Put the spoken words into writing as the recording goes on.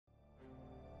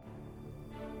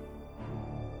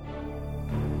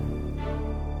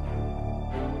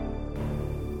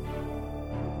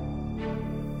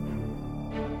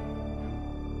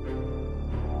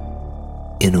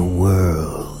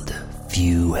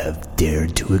have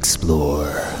dared to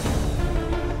explore.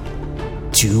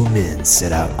 Two men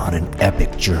set out on an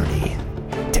epic journey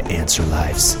to answer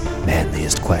life's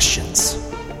manliest questions.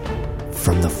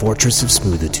 From the fortress of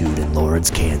smoothitude in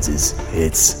Lawrence, Kansas,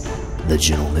 it's the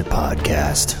Gentleman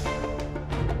Podcast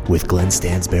with Glenn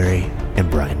Stansberry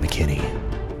and Brian McKinney.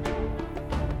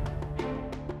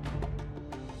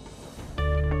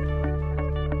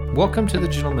 Welcome to the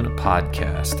Gentleman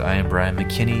Podcast. I am Brian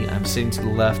McKinney. I'm sitting to the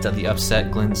left of the upset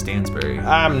Glenn Stansberry.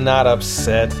 I'm not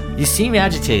upset. You seem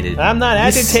agitated. I'm not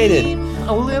agitated. You seem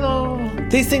a little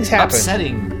These things happen.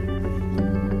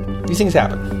 upsetting. These things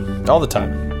happen all the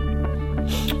time.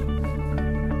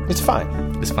 It's fine.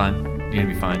 It's fine. You're going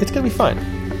to be fine. It's going to be fine.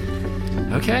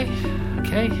 Okay.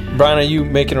 Brian, are you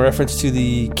making a reference to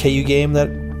the KU game that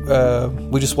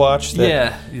we just watched? That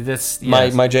Yeah. That's my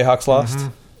Jayhawks lost?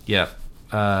 Mm-hmm. Yeah.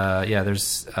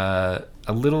 There's a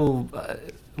little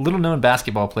known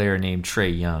basketball player named Trey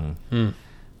Young. Went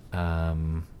a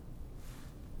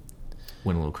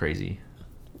little crazy.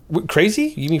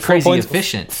 Crazy? You mean Crazy 4 points?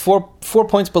 efficient. 4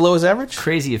 points below his average?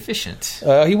 Crazy efficient.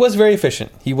 He was very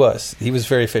efficient. He was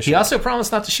very efficient. He also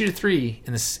promised not to shoot a three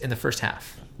in the first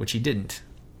half, which he didn't.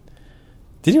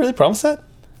 Did he really promise that?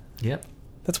 Yep.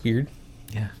 That's weird.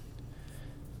 Yeah.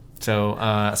 So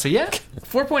yeah,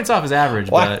 4 points off his average.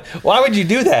 Why would you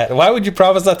do that? Why would you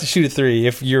promise not to shoot a three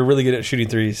if you're really good at shooting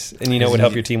threes and you know it would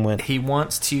help your team win? He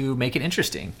wants to make it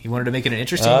interesting. He wanted to make it an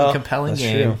interesting, compelling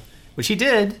game, true. which he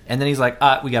did. And then he's like,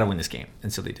 we got to win this game.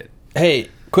 And so they did. Hey,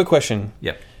 quick question.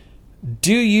 Yep.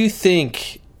 Do you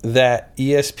think that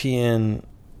ESPN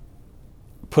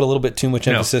put a little bit too much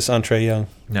emphasis on Trey Young?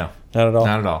 No. Not at all?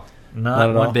 Not at all. Not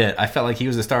at one all? bit. I felt like he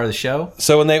was the star of the show.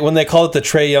 So when they call it the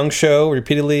Trey Young show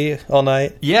repeatedly all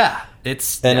night? Yeah.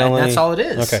 That's all it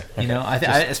is. Okay. You know,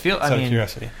 I feel, Out of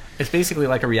curiosity. it's basically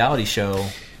like a reality show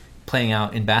playing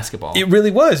out in basketball. It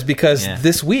really was because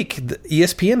this week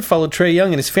ESPN followed Trey Young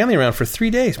and his family around for 3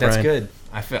 days, Brian. That's good.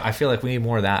 I feel like we need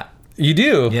more of that. You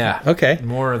do? Yeah. Okay.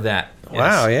 More of that.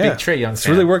 Wow, Yes. yeah. Big Trey Young It's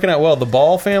fan. really working out well. The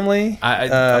Ball family,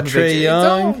 I'm Trey big-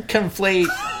 Young. Don't conflate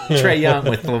Trey Young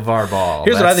with LeVar Ball.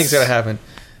 Here's what I think is going to happen.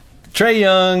 Trey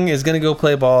Young is going to go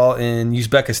play ball in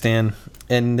Uzbekistan,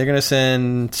 and they're going to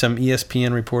send some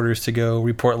ESPN reporters to go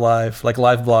report live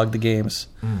blog the games.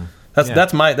 That's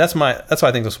how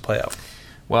I think this will play out.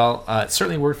 Well, it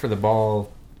certainly worked for the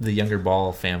younger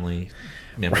Ball family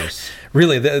members.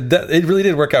 Really, it really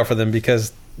did work out for them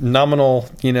because nominal,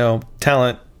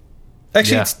 talent.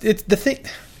 Actually, it's the thing.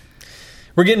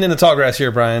 We're getting into tall grass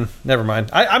here, Brian. Never mind.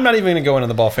 I'm not even going to go into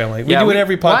the Ball family. We do it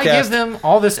every podcast. Why give them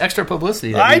all this extra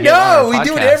publicity? I know. We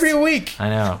do it every week. I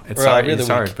know. It's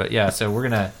hard. But yeah, so we're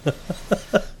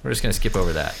just gonna skip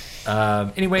over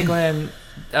that. Anyway, Glenn,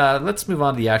 let's move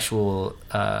on to the actual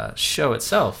show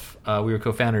itself. We were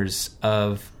co-founders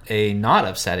of a not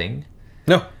upsetting,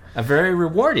 a very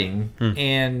rewarding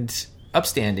and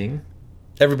upstanding.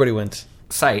 Everybody wins.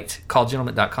 Site called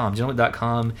gentleman.com.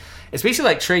 Gentleman.com is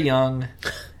basically like Trey Young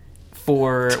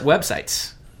for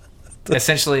websites.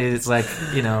 Essentially, it's like,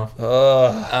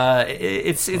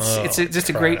 it's just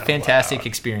a great, fantastic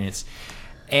experience.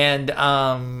 And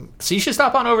so you should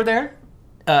stop on over there.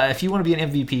 If you want to be an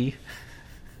MVP,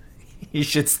 you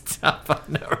should stop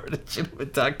on over to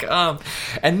gentleman.com.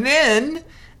 And then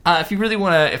if you really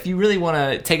want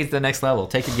to take it to the next level,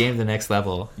 take your game to the next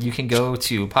level, you can go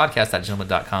to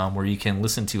podcast.gentleman.com where you can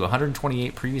listen to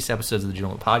 128 previous episodes of the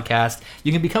Gentleman Podcast.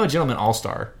 You can become a Gentleman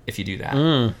All-Star if you do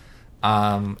that.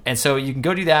 And so you can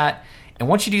go do that. And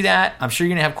once you do that, I'm sure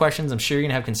you're going to have questions. I'm sure you're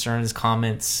going to have concerns,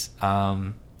 comments,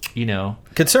 Concerns.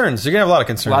 You're going to have a lot of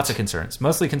concerns. Lots of concerns.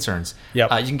 Mostly concerns.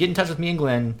 Yep. You can get in touch with me and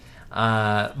Glenn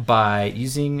by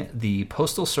using the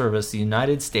Postal Service, the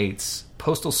United States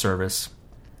Postal Service.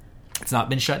 It's not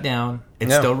been shut down.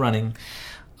 It's still running.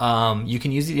 You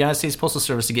can use the United States Postal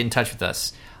Service to get in touch with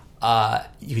us.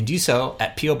 You can do so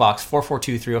at P.O. Box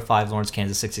 442-305, Lawrence,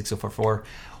 Kansas 66044.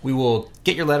 We will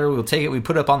get your letter. We will take it. We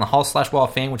put it up on the Hall/Wall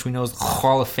of Fame, which we know is the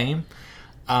Hall of Fame.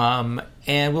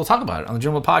 And we'll talk about it on the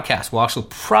Gentleman Podcast.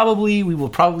 We will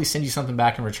probably send you something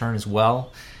back in return as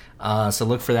well. So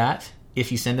look for that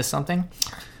if you send us something.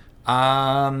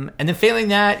 And then failing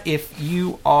that, if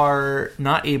you are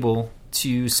not able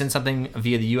to send something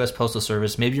via the U.S. Postal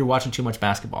Service, maybe you're watching too much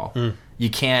basketball. You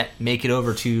can't make it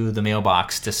over to the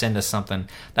mailbox to send us something.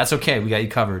 That's okay. We got you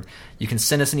covered. You can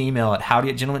send us an email at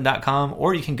howdy@gentleman.com,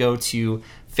 or you can go to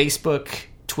Facebook,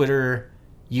 Twitter,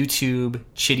 YouTube,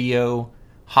 Chideo,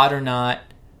 Hot or Not,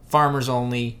 Farmers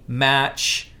Only,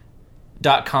 Match.com,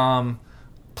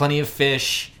 Plenty of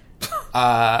Fish.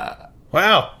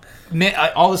 Wow.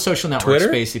 All the social networks, Twitter?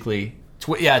 basically.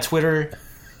 Twitter.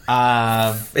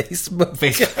 Facebook.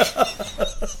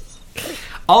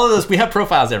 All of those, we have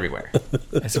profiles everywhere.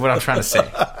 That's what I'm trying to say,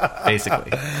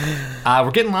 basically.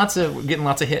 We're getting lots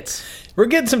of hits. We're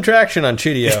getting some traction on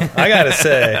Chudio, I gotta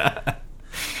say.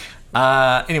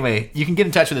 Anyway, you can get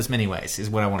in touch with us many ways, is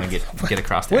what I want to get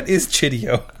across there. What is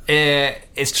Chudio?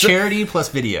 It's charity plus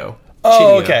video.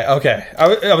 Oh, Chudio. okay.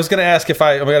 I was going to ask is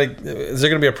there going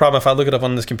to be a problem if I look it up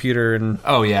on this computer? And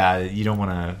oh, yeah, you don't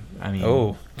want to, I mean...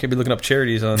 Oh, could be looking up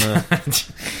charities on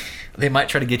the... They might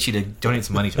try to get you to donate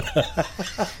some money to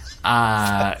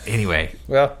them. Anyway.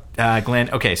 Well. Glenn,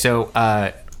 okay, so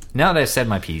now that I've said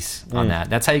my piece on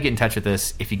that's how you get in touch with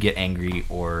us if you get angry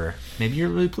or maybe you're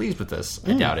really pleased with us.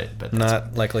 I doubt it, but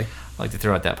not likely. I like to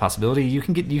throw out that possibility. You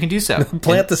can do so.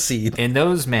 Plant the seed. In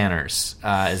those manners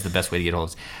is the best way to get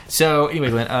hold of us. So anyway,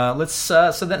 Glenn,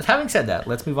 having said that,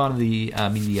 let's move on to the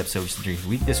meat of the episode, which is the drink of the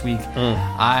week. This week,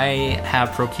 I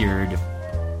have procured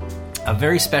a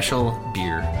very special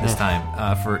beer this time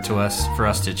for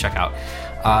us to check out.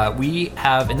 We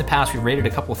have in the past we've rated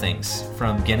a couple things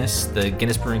from Guinness, the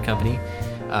Guinness Brewing Company,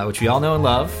 which we all know and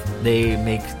love. They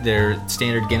make their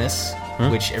standard Guinness,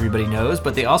 which everybody knows,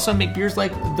 but they also make beers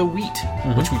like the Wheat,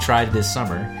 which we tried this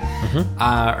summer,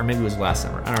 or maybe it was last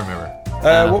summer. I don't remember.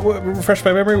 What refresh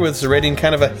my memory, was the rating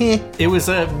kind of a It was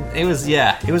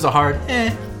a hard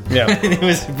Yeah. It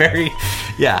was very,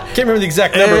 Can't remember the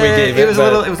exact number we gave it. It was a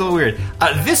little weird.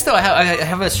 This though, I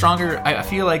have a stronger. I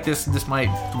feel like this might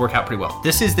work out pretty well.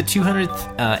 This is the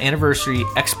 200th anniversary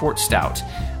export stout.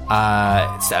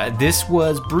 This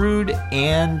was brewed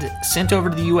and sent over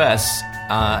to the U.S.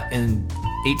 In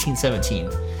 1817.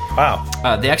 Wow.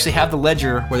 They actually have the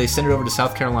ledger where they sent it over to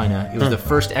South Carolina. It was the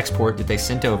first export that they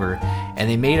sent over, and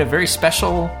they made a very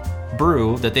special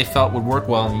brew that they felt would work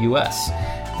well in the U.S.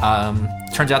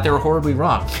 Turns out they were horribly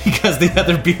wrong because the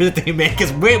other beer that they make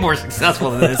is way more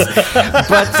successful than this.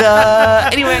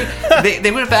 But anyway,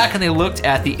 they went back and they looked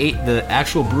at the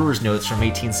actual brewer's notes from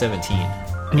 1817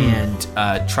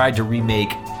 and tried to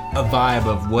remake a vibe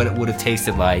of what it would have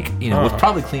tasted like, with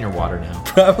probably cleaner water now.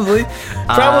 Probably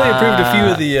improved a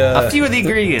few of the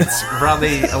ingredients,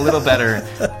 probably a little better.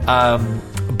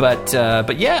 But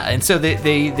yeah, and so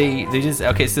they just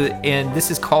okay. So and this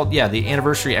is called the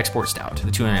anniversary export stout, the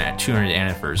 200th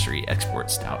anniversary export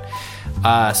stout.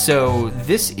 So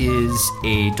this is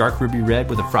a dark ruby red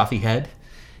with a frothy head,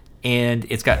 and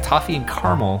it's got toffee and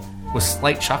caramel with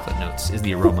slight chocolate notes is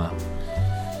the aroma.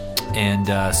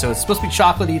 And so it's supposed to be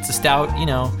chocolatey. It's a stout,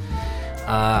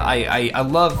 I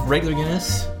love regular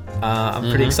Guinness. I'm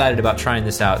pretty excited about trying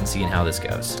this out and seeing how this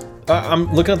goes.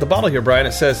 I'm looking at the bottle here, Brian.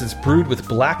 It says it's brewed with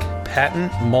black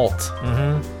patent malt.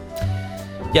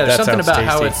 Yeah, there's something about tasty.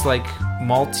 how it's like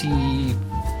malty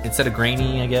instead of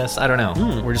grainy, I guess. I don't know.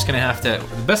 We're just going to have to...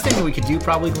 The best thing that we could do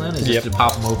probably, Glenn, is just to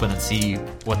pop them open and see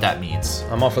what that means.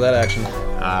 I'm all for that action.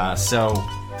 So,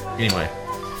 anyway.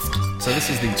 So this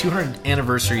is the 200th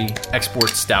anniversary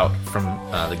export stout from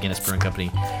the Guinness Brewing Company.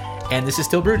 And this is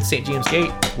still brewed at St. James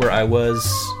Gate, where I was...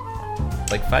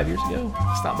 like 5 years ago.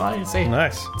 Stop by and say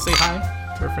nice. Say hi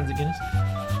to our friends at Guinness.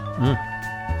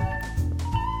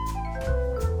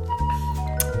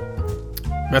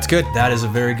 That's good. That is a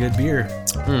very good beer.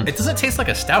 It doesn't taste like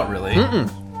a stout, really,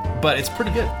 but it's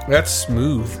pretty good. That's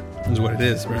smooth, is what it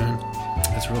is, Brian.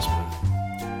 It's real smooth.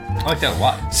 I like that a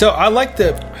lot. So I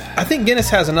think Guinness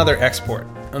has another export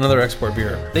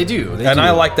beer. They do.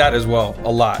 I like that as well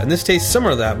a lot. And this tastes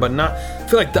similar to that, but not. I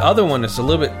feel like the other one is a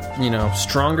little bit,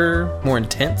 stronger, more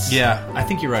intense. Yeah, I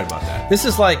think you're right about that. This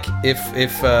is like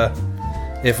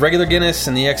if regular Guinness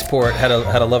and the export had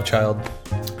a love child.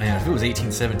 Man, if it was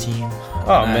 1817.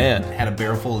 Oh man, I had a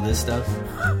barrel full of this stuff.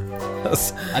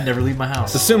 I'd never leave my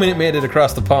house. Assuming it made it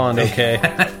across the pond, okay.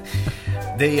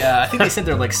 I think they said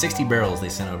there were like 60 barrels they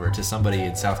sent over to somebody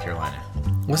in South Carolina.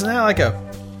 Wasn't that like a...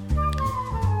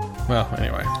 Well,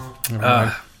 anyway.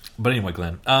 But anyway,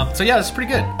 Glenn. So yeah, this is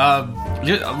pretty good.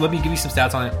 Let me give you some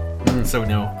stats on it, so we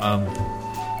know.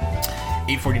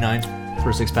 $8.49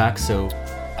 for a 6-pack, so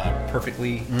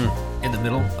perfectly in the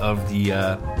middle of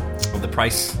the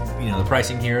price. The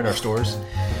pricing here at our stores.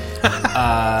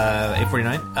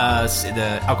 $8.49.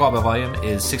 The alcohol by volume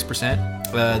is 6%.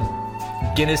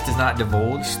 Guinness does not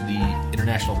divulge the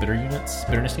international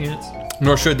bitterness units.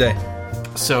 Nor should they.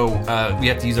 So we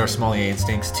have to use our sommelier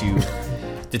instincts to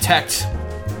detect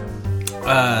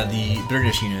the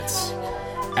bitterness units.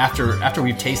 After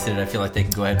we've tasted it, I feel like they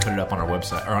can go ahead and put it up on our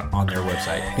website or on their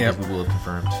website. Yep. We will have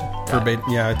confirmed.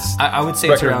 Yeah, it's. I would say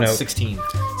it's around 16.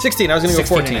 16. I was going to go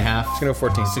 14. 16 and a half. I was going to go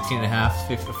 14. 16 and a half,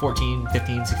 14,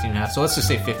 15, 16 and a half. So let's just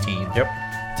say 15. Yep.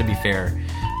 To be fair.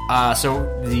 So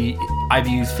the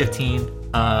IBU is 15.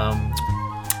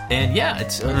 And yeah,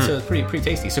 it's pretty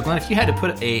tasty. So Glenn, if you had to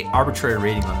put a arbitrary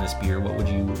rating on this beer, what would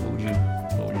you do?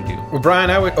 Well, Brian,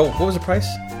 I would. Oh, what was the price?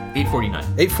 $8.49.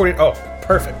 $8.40. Oh,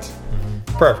 perfect.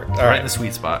 Perfect. All right right. in the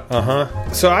sweet spot.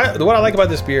 So what I like about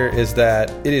this beer is that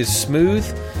it is smooth,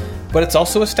 but it's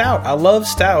also a stout. I love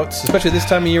stouts, especially this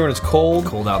time of year when it's cold.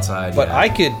 Cold outside. But yeah. I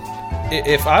could,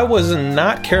 if I was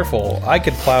not careful, I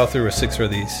could plow through a 6 of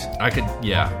these. I could.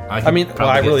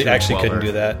 I really actually couldn't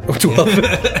do that.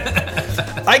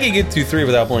 12. I could get through 3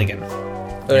 without blinking.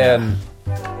 And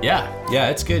yeah,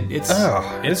 it's good. It's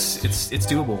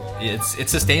doable.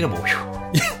 It's sustainable.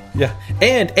 Yeah,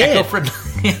 and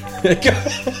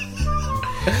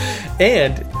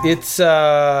and it's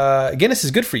Guinness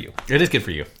is good for you. It is good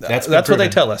for you. That's what they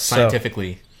tell us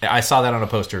scientifically. So. I saw that on a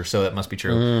poster, so that must be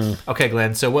true. Okay,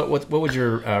 Glenn. So what would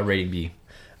your rating be?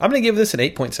 I'm going to give this an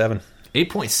 8.7.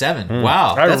 8.7.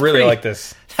 Wow, I really like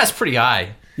this. That's pretty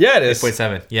high. Yeah, it is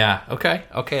 8.7. Yeah. Okay.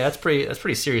 That's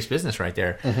pretty serious business right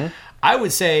there. Mm-hmm. I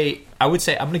would say I'm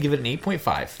going to give it an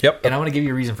 8.5. Yep. And I'm going to give you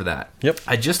a reason for that. Yep.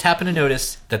 I just happened to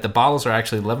notice that the bottles are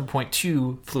actually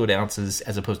 11.2 fluid ounces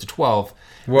as opposed to 12,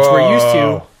 which we're used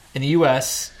to in the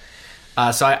U.S.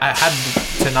 So I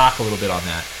had to knock a little bit on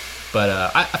that.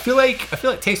 But I feel like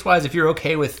taste wise, if you're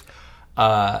okay with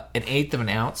an eighth of an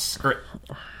ounce or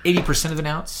 80% of an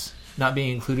ounce not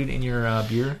being included in your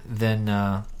beer, then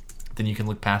you can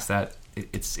look past that.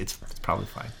 It's probably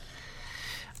fine.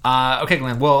 Okay,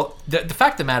 Glenn. Well, the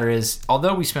fact of the matter is,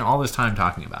 although we spent all this time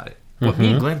talking about it, what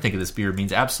me and Glenn think of this beer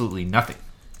means absolutely nothing.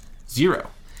 Zero.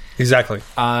 Exactly.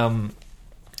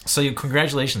 So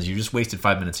congratulations, you just wasted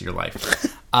 5 minutes of your life.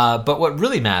 But what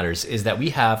really matters is that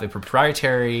we have a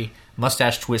proprietary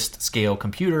mustache twist scale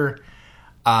computer,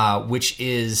 which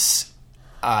is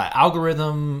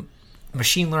algorithm,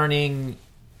 machine learning,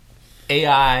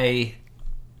 AI,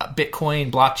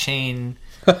 Bitcoin, blockchain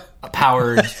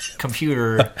powered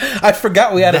computer. I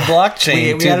forgot we had a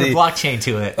blockchain. We added a blockchain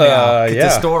to it to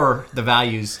store the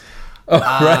values.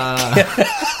 Right.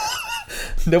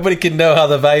 Nobody can know how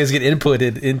the values get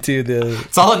inputted into the...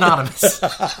 It's all anonymous.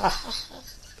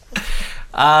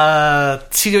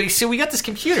 So we got this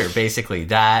computer, basically,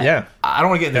 that... I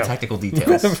don't want to get into technical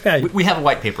details. Right. We have a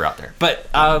white paper out there. But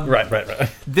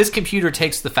right. This computer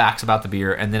takes the facts about the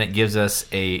beer, and then it gives us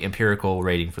a empirical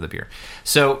rating for the beer.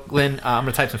 So, Glenn, I'm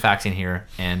going to type some facts in here,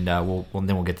 and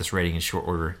we'll get this rating in short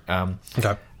order.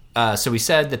 Okay. So we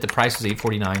said that the price was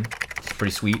 $8.49. It's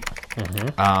pretty sweet.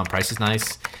 Price is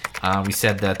nice. We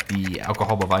said that the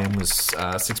alcohol by volume was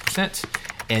 6%,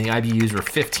 and the IBUs were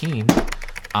 15,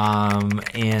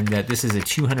 and that this is a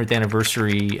 200th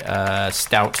anniversary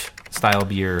stout style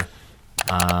beer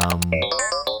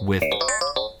with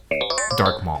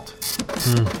dark malt.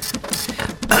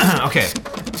 Okay,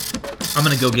 I'm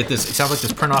gonna go get this. It sounds like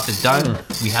this print off is done.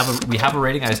 We have a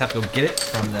rating. I just have to go get it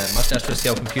from the Mustache Twist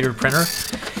Scale computer printer,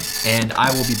 and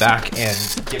I will be back and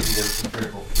give you the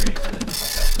empirical rating for the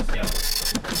Mustache Twist Scale.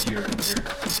 Here.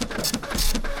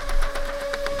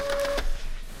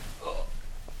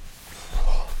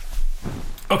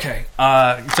 Okay,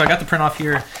 so I got the print off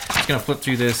here. I'm just gonna flip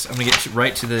through this. I'm gonna get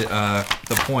right to the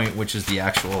point, which is the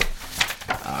actual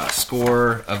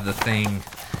score of the thing.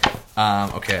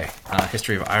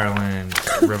 History of Ireland,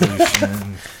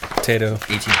 Revolution, potato,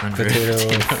 1800, potato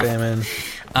famine.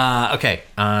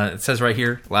 It says right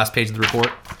here, last page of the report.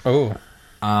 Oh.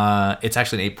 It's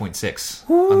actually an 8.6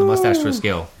 on the Mustache Twist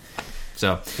scale.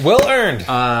 So well earned.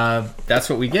 That's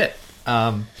what we get.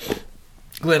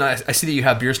 Glenn, I see that you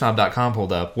have beersnob.com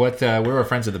pulled up. What do our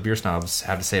friends at the Beer Snobs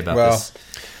have to say about this?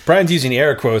 Brian's using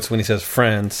air quotes when he says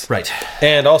friends. Right.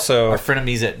 And also... our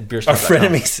frenemies at beersnob.com. Our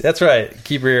frenemies. That's right.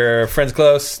 Keep your friends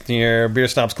close, your beer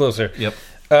snobs closer. Yep.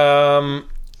 Well,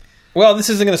 this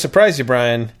isn't going to surprise you,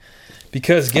 Brian,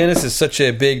 because Guinness is such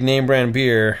a big name brand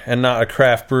beer and not a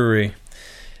craft brewery.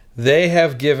 They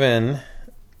have given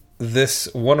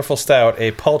this wonderful stout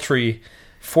a paltry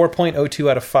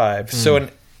 4.02 out of 5. So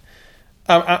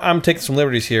I'm taking some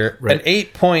liberties here. Right. An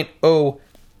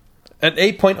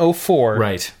 8.04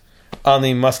 right on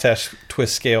the Mustache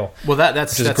Twist scale. Well,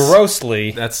 that's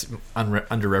grossly... that's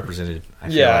underrepresented. I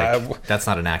feel like that's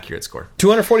not an accurate score.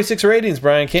 246 ratings,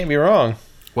 Brian. Can't be wrong.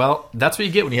 Well, that's what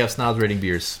you get when you have snobs rating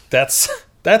beers. That's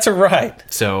a right.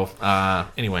 So,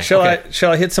 anyway. Shall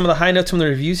I hit some of the high notes from the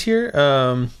reviews here?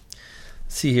 Let's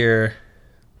see here.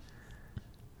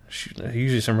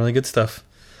 Usually some really good stuff.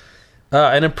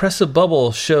 An impressive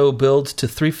bubble show builds to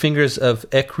 3 fingers of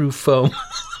ecru foam.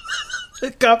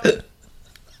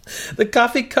 The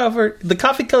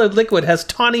coffee-colored liquid has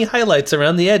tawny highlights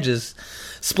around the edges.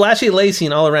 Splashy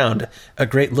lacing all around. A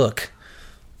great look.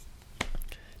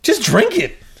 Just drink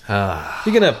it.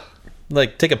 You're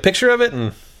like take a picture of it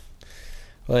and.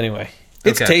 Well, anyway,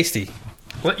 it's tasty.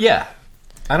 Well, yeah.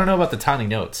 I don't know about the tiny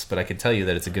notes, but I can tell you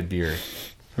that it's a good beer.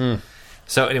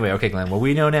 So anyway, okay, Glenn. Well,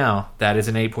 we know now that is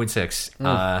an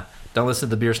 8.6. Don't listen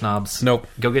to the beer snobs. Nope.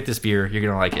 Go get this beer. You're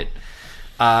gonna like it.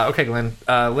 Okay, Glenn.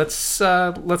 Let's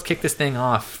kick this thing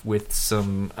off with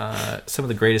some of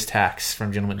the greatest hacks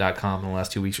from Gentleman.com in the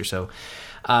last 2 weeks or so.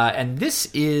 And this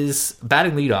is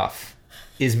batting leadoff.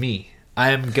 Is me.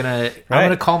 I'm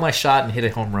gonna call my shot and hit a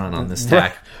home run on this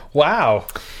tack. Wow.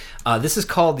 This is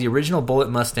called The Original Bullet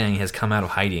Mustang Has Come Out of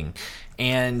Hiding.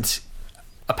 And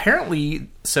apparently,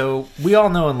 so we all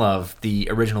know and love the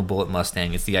original Bullet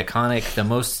Mustang. It's the iconic, the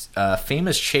most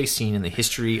famous chase scene in the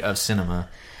history of cinema.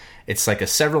 It's like a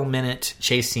several-minute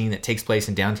chase scene that takes place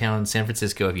in downtown San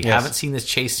Francisco. If you haven't seen this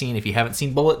chase scene, if you haven't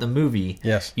seen Bullet the movie,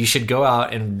 you should go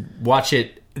out and watch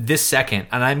it this second.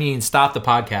 And I mean, stop the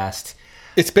podcast.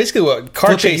 It's basically what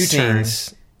car chase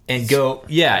scenes and go.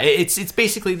 Yeah, it's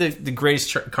basically the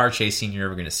greatest car chase scene you're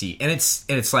ever going to see, and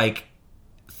it's like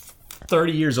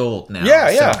 30 years old now.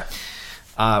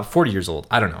 Yeah. 40 years old.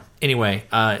 I don't know. Anyway,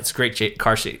 it's a great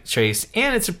car chase,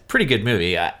 and it's a pretty good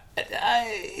movie.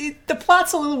 The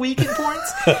plot's a little weak in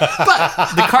points,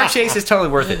 but the car chase is totally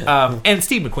worth it. And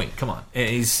Steve McQueen, come on,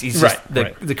 he's just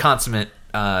the consummate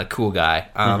cool guy.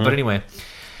 But anyway,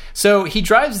 so he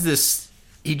drives this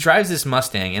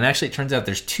Mustang, and actually it turns out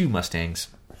there's two Mustangs.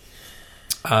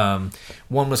 One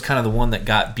was kind of the one that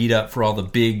got beat up for all the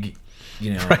big,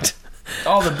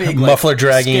 all the big muffler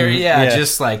dragging,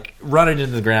 just like running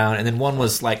into the ground, and then one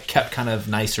was like kept kind of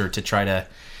nicer to try to.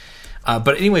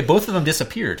 But anyway, both of them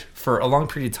disappeared for a long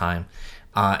period of time,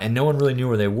 and no one really knew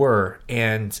where they were.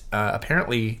 And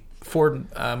apparently, Ford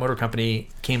Motor Company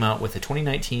came out with a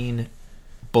 2019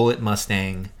 Bullet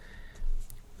Mustang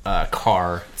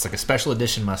car. It's like a special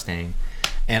edition Mustang,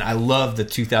 and I love the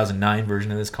 2009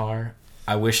 version of this car.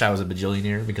 I wish I was a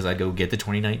bajillionaire because I'd go get the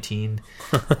 2019,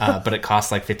 but it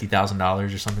costs like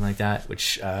 $50,000 or something like that,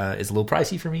 which is a little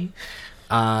pricey for me.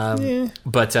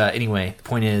 But anyway, the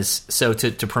point is, so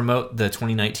to promote the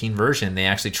 2019 version, they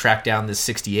actually tracked down this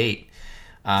 68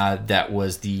 that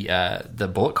was the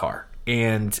Bullet car,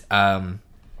 and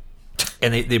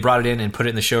they brought it in and put it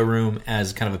in the showroom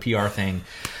as kind of a PR thing.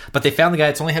 But they found the guy.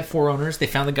 It's only had 4 owners. They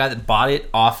found the guy that bought it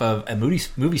off of a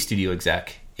movie studio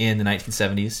exec in the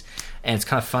 1970s, and it's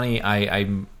kind of funny.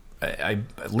 I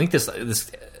linked this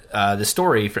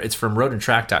story. It's from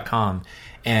roadandtrack.com,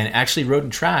 and actually Road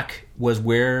and Track was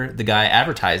where the guy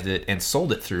advertised it and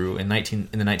sold it through in the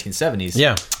 1970s.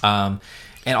 Yeah.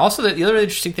 And also the other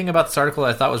interesting thing about this article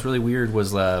I thought was really weird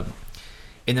was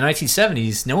in the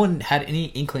 1970s, no one had any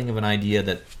inkling of an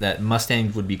idea that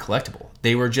Mustangs would be collectible.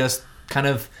 They were just kind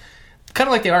of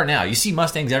like they are now. You see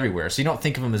Mustangs everywhere, so you don't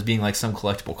think of them as being like some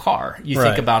collectible car. You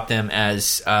think about them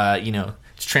as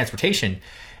transportation.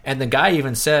 And the guy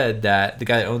even said that the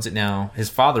guy that owns it now, his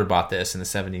father bought this in the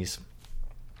 70s.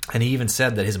 And he even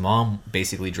said that his mom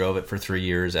basically drove it for 3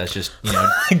 years as just,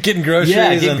 getting groceries.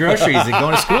 Yeah, getting groceries and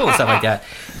going to school and stuff like that.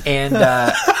 And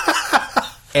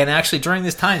and actually during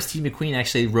this time, Steve McQueen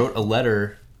actually wrote a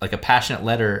letter, like a passionate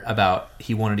letter about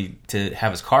he wanted to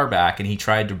have his car back, and he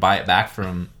tried to buy it back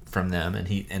from them,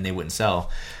 and they wouldn't sell.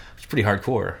 It's pretty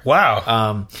hardcore.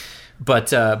 Wow.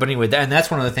 But anyway, and that's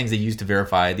one of the things they used to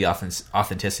verify the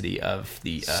authenticity of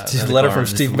the letter from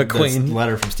Steve McQueen.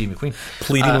 Letter from Steve McQueen,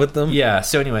 pleading with them. Yeah.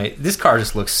 So anyway, this car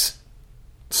just looks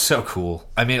so cool.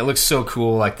 I mean, it looks so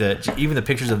cool. Like even the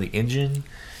pictures of the engine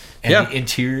and the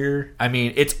interior. I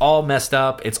mean, it's all messed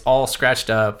up. It's all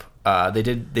scratched up. They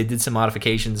did some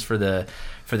modifications for the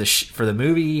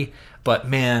movie. But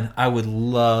man, I would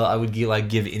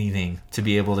give anything to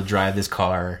be able to drive this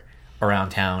car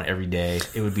around town every day.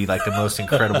 It would be like the most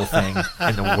incredible thing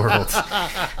in the world.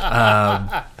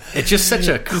 It's just such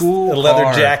a cool leather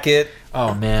car. Jacket.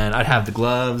 Oh man, I'd have the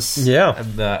gloves. Yeah.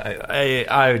 And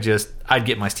I'd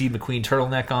get my Steve McQueen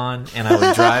turtleneck on, and I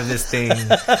would drive this thing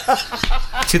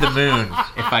to the moon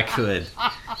if I could.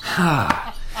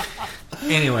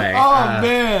 Anyway. Oh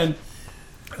man.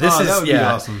 This is that would be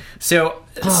awesome. So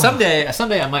someday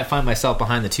I might find myself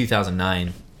behind the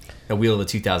 2009, a wheel of the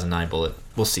 2009 Bullet.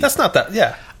 We'll see. That's not that.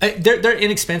 Yeah, they're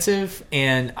inexpensive,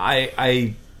 and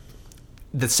I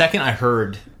the second I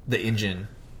heard the engine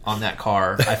on that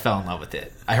car, I fell in love with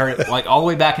it. I heard it like all the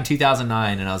way back in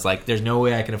 2009, and I was like, "There's no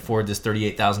way I can afford this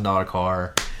 $38,000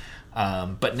 car."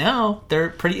 But now they're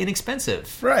pretty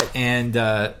inexpensive, right? And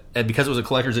because it was a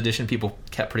collector's edition, people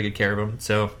kept pretty good care of them.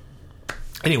 So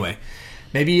anyway.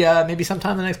 Maybe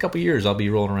sometime in the next couple of years I'll be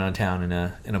rolling around town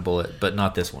in a Bullet, but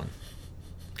not this one.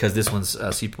 because this one's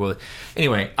super bullet.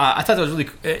 Anyway, I thought that was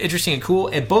really interesting and cool.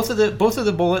 And both of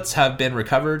the bullets have been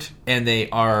recovered, and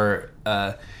they are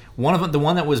one of them. The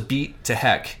one that was beat to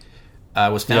heck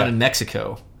was found in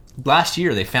Mexico last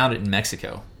year. They found it in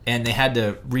Mexico, and they had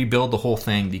to rebuild the whole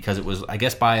thing because it was, I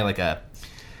guess, by a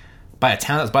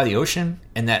town that was by the ocean,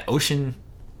 and that ocean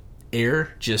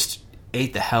air just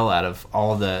ate the hell out of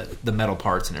all the metal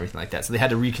parts and everything like that. So they had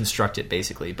to reconstruct it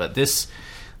basically. But this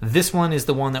one is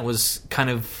the one that was kind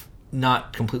of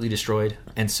not completely destroyed,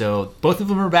 and so both of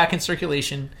them are back in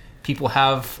circulation. People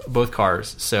have both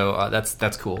cars, so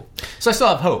that's cool. So I still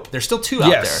have hope. There's still two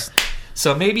out there.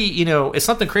 So maybe, if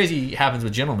something crazy happens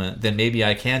with Gentleman, then maybe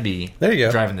I can be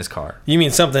driving this car. You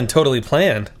mean something totally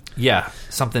planned? Yeah,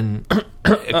 something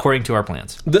according to our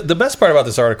plans. The best part about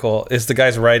this article is the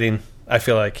guy's writing, I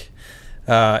feel like,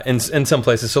 in some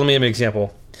places. So let me give you an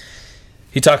example.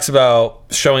 He talks about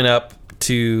showing up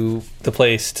to the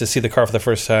place to see the car for the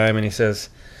first time, and he says,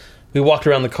 "We walked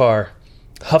around the car,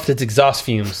 huffed its exhaust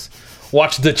fumes,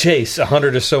 watched the chase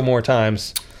 100 or so more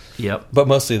times. Yep. But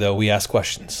mostly, though, we asked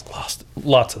questions.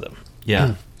 Lots of them."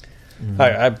 Yeah.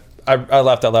 I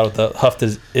laughed out loud with the huffed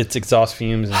its exhaust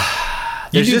fumes. And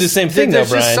you do the same thing, though, Brian.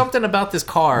 There's just something about this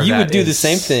car. You would do the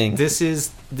same thing. This is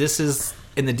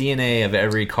in the DNA of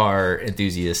every car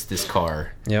enthusiast. This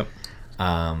car. Yep.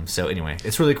 So anyway,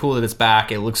 it's really cool that it's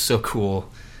back. It looks so cool.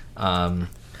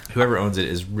 Whoever owns it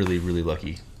is really, really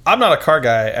lucky. I'm not a car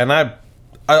guy, and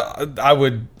I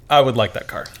would like that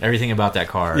car. Everything about that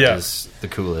car is the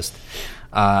coolest.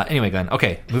 Anyway, Glenn.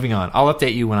 Okay, moving on. I'll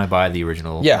update you when I buy the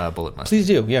original Bullet Mustang. Please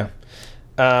do. Yeah.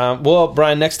 Well,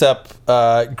 Brian, next up,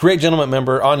 great Gentleman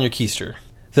member on your keister.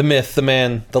 The myth, the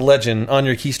man, the legend on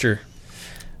your keister.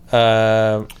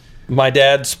 My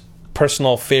dad's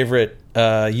personal favorite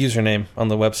username on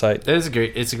the website. It's a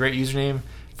great username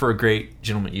for a great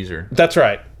Gentleman user. That's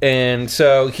right. And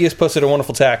so he has posted a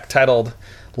wonderful tag titled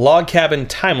 "Log Cabin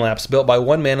Time Lapse Built by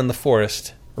One Man in the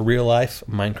Forest, Real Life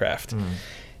Minecraft."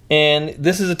 And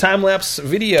this is a time lapse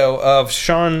video of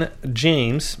Sean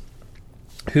James,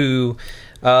 who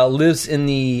lives in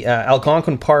the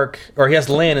Algonquin Park, or he has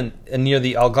land near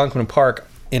the Algonquin Park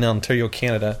in Ontario,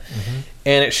 Canada.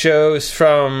 And it shows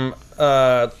from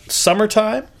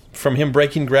summertime, from him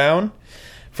breaking ground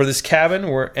for this cabin,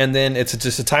 and then it's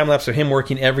just a time lapse of him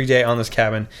working every day on this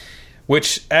cabin.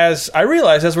 Which, as I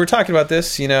realize, as we're talking about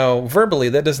this, verbally,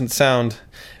 that doesn't sound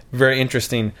very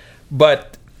interesting,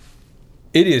 but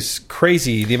it is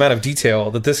crazy the amount of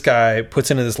detail that this guy puts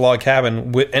into this log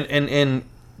cabin, and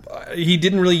he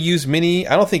didn't really use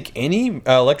I don't think any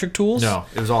electric tools. No,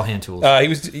 it was all hand tools.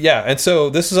 And so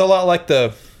this is a lot like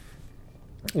the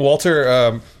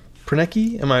Walter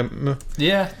Pernecki.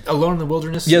 Alone in the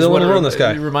Wilderness. Yeah, the Alone in the Wilderness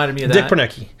guy. It reminded me of Dick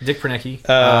that. Dick Pernecki.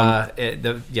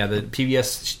 The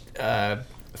PBS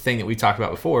thing that we talked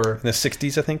about before. In the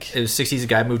 60s, I think. It was 60s. A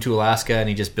guy moved to Alaska and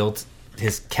he just built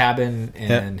his cabin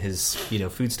and his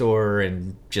food store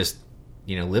and just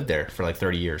lived there for like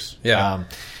 30 years.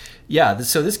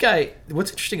 So this guy,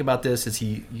 what's interesting about this is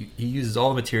he uses all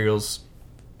the materials.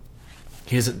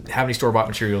 He doesn't have any store-bought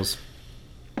materials.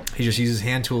 He just uses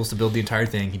hand tools to build the entire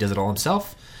thing. He does it all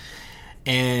himself.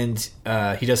 And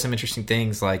he does some interesting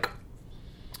things, like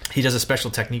he does a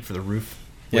special technique for the roof,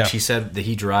 which he said that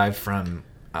he derived from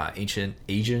ancient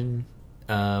Asian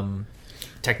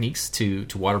techniques to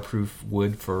waterproof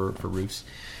wood for roofs.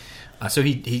 So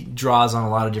he draws on a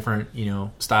lot of different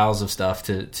styles of stuff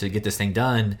to get this thing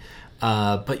done.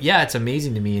 But yeah, it's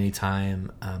amazing to me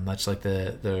anytime, much like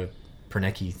the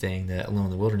Pernecki thing, the Alone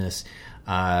in the Wilderness,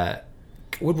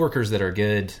 woodworkers that are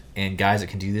good and guys that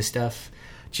can do this stuff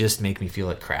just make me feel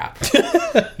like crap.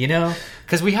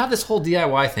 Because we have this whole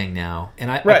DIY thing now,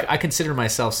 and I consider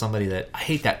myself somebody that I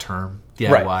hate that term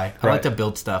DIY. I like to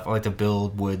build stuff. I like to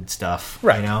build wood stuff.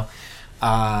 But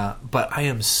I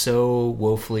am so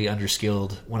woefully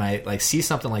underskilled when I see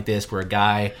something like this, where a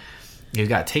guy, he's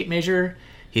got a tape measure,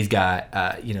 he's got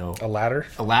a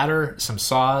ladder, some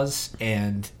saws,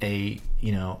 and a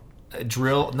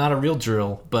drill, not a real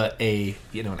drill, but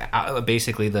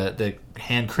basically the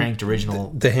hand cranked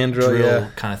original the hand drill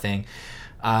kind of thing.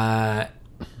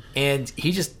 And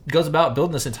he just goes about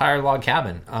building this entire log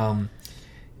cabin.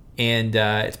 And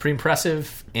it's pretty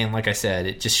impressive. And like I said,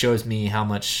 it just shows me how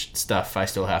much stuff I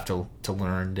still have to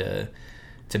learn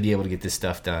to be able to get this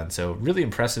stuff done. So really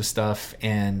impressive stuff.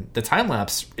 And the time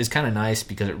lapse is kind of nice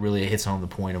because it really hits home the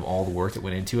point of all the work that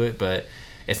went into it. But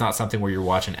it's not something where you're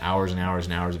watching hours and hours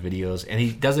and hours of videos. And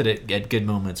he does it at good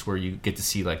moments where you get to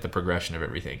see like the progression of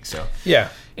everything. So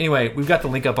anyway, we've got the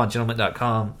link up on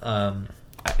gentleman.com.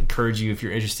 I encourage you, if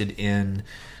you're interested in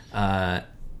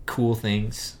cool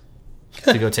things,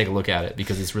 to go take a look at it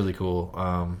because it's really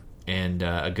cool, and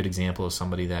a good example of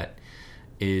somebody that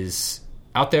is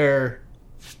out there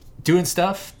doing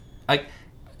stuff. Like,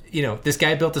 this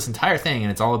guy built this entire thing,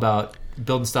 and it's all about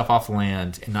building stuff off the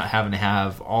land and not having to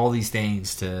have all these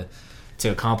things to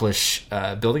accomplish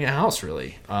building a house,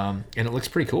 really. And it looks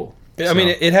pretty cool. I mean,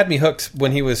 it had me hooked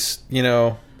when he was,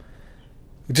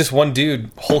 just one dude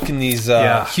hulking these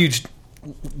huge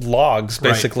logs,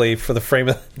 basically, for the frame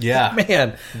of... Yeah.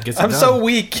 Man, I'm so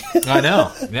weak. I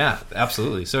know. Yeah,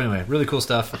 absolutely. So anyway, really cool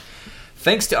stuff.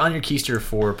 Thanks to On Your Keister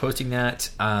for posting that,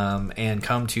 and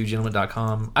come to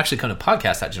gentleman.com. Actually, come to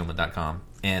podcast.gentleman.com,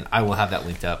 and I will have that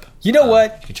linked up. You know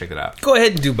what? You can check that out. Go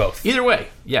ahead and do both. Either way.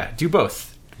 Yeah, do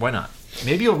both. Why not?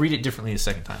 Maybe you'll read it differently the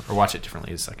second time, or watch it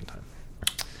differently the second time.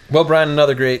 Well, Brian,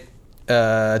 another great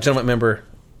Gentleman member,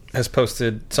 has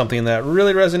posted something that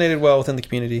really resonated well within the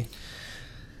community.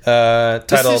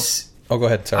 Titled... go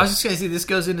ahead. Sorry. I was just going to say, this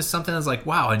goes into something that's like,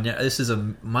 wow, and this is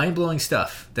a mind-blowing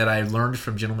stuff that I learned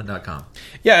from gentleman.com.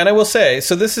 Yeah, and I will say,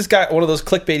 so this has got one of those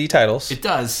clickbaity titles. It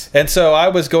does. And so I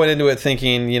was going into it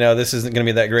thinking, this isn't going to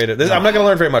be that great. I'm not going to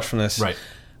learn very much from this. Right.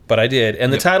 But I did.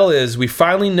 And the title is, We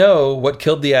Finally Know What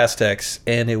Killed the Aztecs,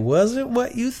 and It Wasn't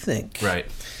What You Think. Right.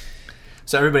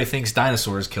 So everybody thinks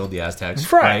dinosaurs killed the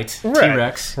Aztecs. Right.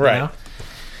 T-Rex. Right.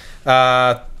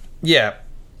 Yeah.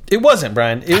 It wasn't,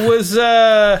 Brian. It was...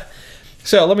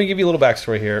 So let me give you a little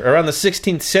backstory here. Around the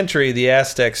 16th century, the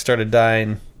Aztecs started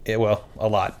dying, a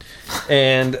lot.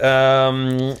 And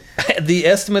the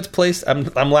estimates placed...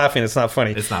 I'm laughing. It's not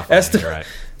funny. It's not funny. You're right.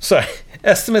 Sorry.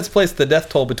 Estimates placed the death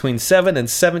toll between 7 and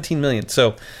 17 million.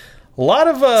 So a lot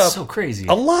of... so crazy.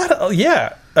 A lot of...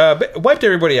 Yeah. Wiped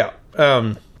everybody out.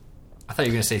 I thought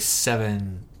you were going to say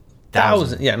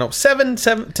 7,000. Yeah, no. 7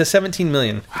 to 17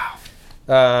 million.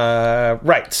 Wow.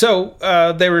 Right. So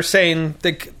they were saying...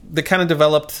 They kind of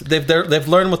developed. They've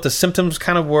learned what the symptoms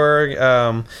kind of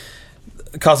were,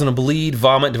 causing them to bleed,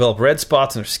 vomit, develop red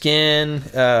spots in their skin.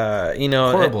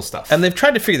 Horrible stuff. And they've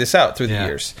tried to figure this out through the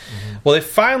years. Mm-hmm. Well, they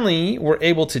finally were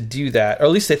able to do that, or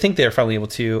at least they think they are finally able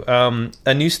to.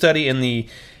 A new study in the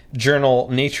journal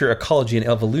Nature, Ecology, and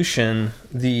Evolution,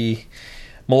 the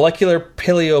molecular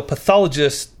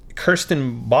paleopathologist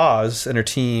Kirsten Boz and her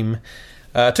team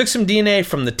took some DNA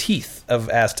from the teeth of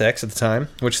Aztecs at the time,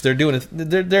 which they're doing.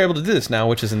 They're able to do this now,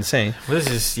 which is insane. Well, this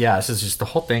is just the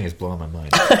whole thing is blowing my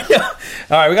mind. All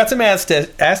right, we got some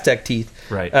Aztec teeth,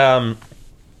 right?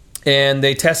 And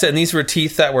they tested, and these were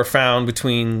teeth that were found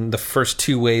between the first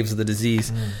two waves of the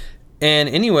disease. And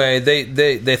anyway,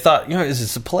 they thought, is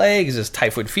this a plague? Is this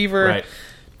typhoid fever? Right.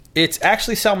 It's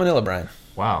actually salmonella, Brian.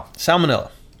 Wow, salmonella.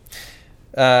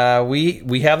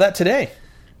 We have that today.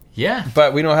 Yeah.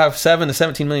 But we don't have 7 to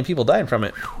 17 million people dying from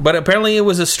it. But apparently it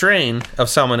was a strain of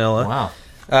salmonella. Wow.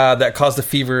 That caused the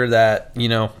fever that, they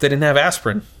didn't have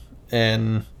aspirin.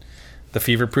 And the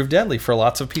fever proved deadly for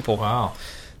lots of people. Wow.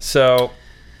 So,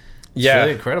 yeah. It's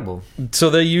really incredible. So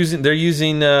they're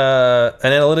using an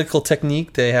analytical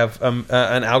technique. They have an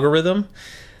algorithm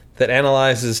that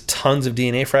analyzes tons of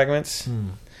DNA fragments.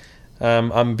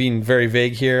 I'm being very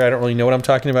vague here. I don't really know what I'm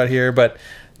talking about here, but...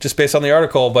 just based on the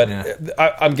article, but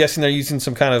I'm guessing they're using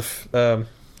some kind of...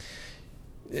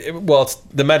 it's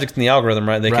the magic's in the algorithm,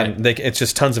 right? It's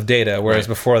just tons of data, whereas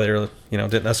before they were,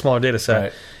 did a smaller data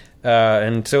set. Right.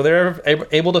 And so they're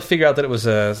able to figure out that it was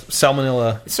a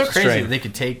salmonella. It's so crazy strain. that they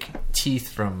could take teeth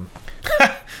from...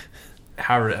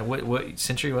 what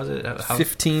century was it?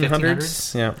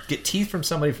 1500s? Yeah. Get teeth from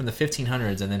somebody from the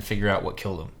 1500s and then figure out what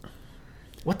killed them.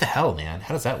 What the hell, man?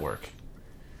 How does that work?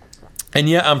 And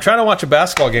I'm trying to watch a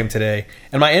basketball game today,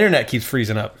 and my internet keeps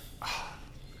freezing up.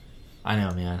 I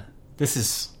know, man. This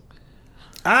is...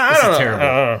 I don't know.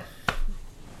 Terrible.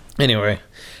 Anyway.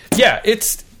 Yeah,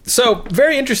 it's... So,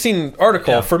 very interesting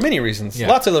article for many reasons. Yeah.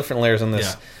 Lots of different layers on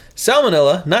this. Yeah.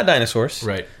 Salmonella, not dinosaurs.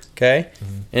 Right. Okay?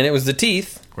 Mm-hmm. And it was the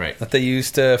teeth that they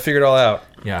used to figure it all out.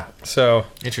 Yeah. So...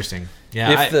 interesting.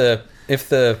 Yeah. If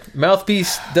the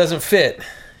mouthpiece doesn't fit...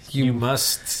 You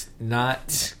must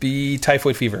not... be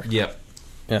typhoid fever. Yep.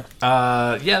 Yeah.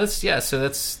 So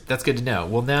that's good to know.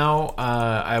 Well, now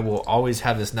I will always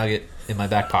have this nugget in my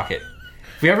back pocket.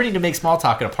 If we ever need to make small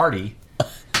talk at a party,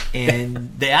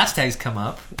 and the Aztecs come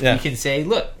up, you can say,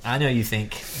 "Look, I know you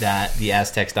think that the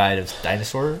Aztecs died of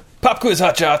dinosaur pop quiz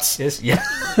hot shots." Yes, yeah,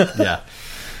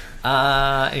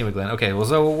 yeah. Anyway, Glenn. Okay, well,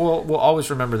 so we'll always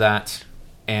remember that,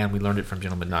 and we learned it from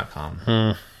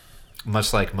gentleman.com.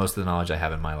 Much like most of the knowledge I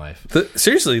have in my life.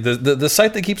 Seriously, the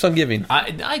site that keeps on giving.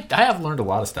 I have learned a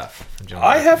lot of stuff from John.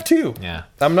 I have too. Yeah.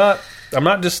 I'm not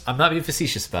being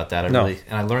facetious about that. And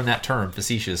I learned that term,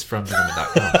 facetious, from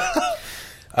gentleman.com.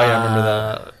 I remember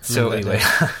that. So anyway.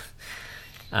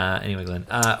 Anyway, Glenn.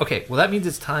 Okay, well, that means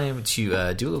it's time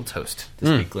to do a little toast this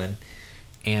week, Glenn.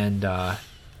 And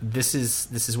this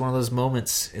is one of those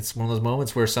moments. It's one of those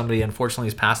moments where somebody unfortunately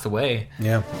has passed away.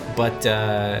 Yeah. But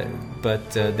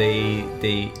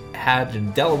they had an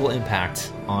indelible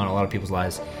impact on a lot of people's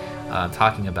lives.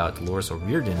 Talking about Dolores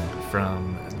O'Riordan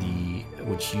from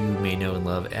which you may know and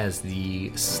love as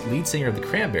the lead singer of the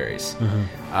Cranberries.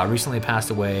 Recently passed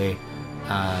away.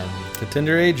 The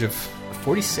tender age of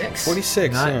 46.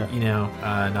 46.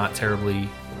 Not, not terribly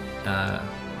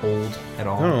old at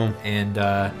all. Oh. And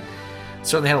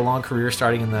certainly had a long career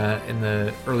starting in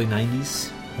the early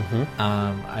 90s.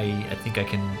 I think I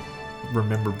can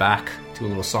remember back to a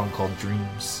little song called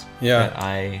Dreams that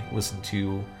I listened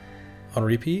to on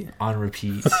repeat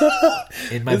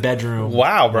in my bedroom.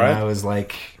 Wow, bro! When I was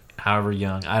like however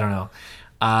young, I don't know.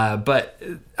 But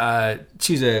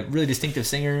she's a really distinctive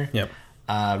singer. Yep.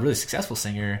 Really successful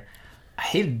singer. I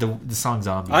hated the song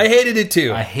Zombie. I hated it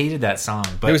too. I hated that song.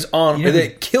 But it was on.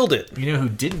 They killed it. You know who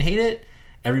didn't hate it?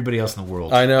 Everybody else in the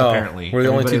world. I know. Apparently, we're the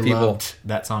only two people. Loved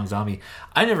that song Zombie.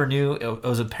 I never knew it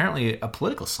was apparently a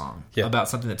political song about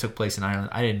something that took place in Ireland.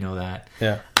 I didn't know that.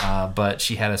 Yeah. But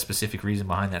she had a specific reason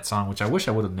behind that song, which I wish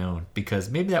I would have known, because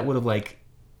maybe that would have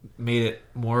made it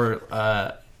more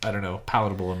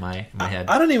palatable in my head.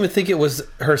 I don't even think it was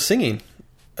her singing.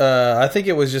 I think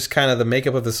it was just kind of the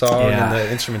makeup of the song and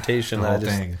the instrumentation. The whole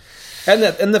thing.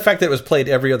 And the fact that it was played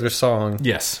every other song.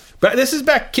 Yes. But this is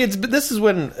back, kids. But this is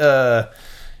when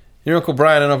your Uncle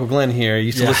Brian and Uncle Glenn here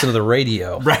used to listen to the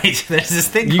radio. Right. There's this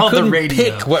thing called the radio. You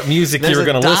couldn't pick what music you were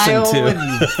going to listen to. And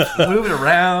you move it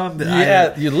around.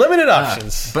 You limited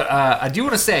options. But I do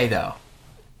want to say, though,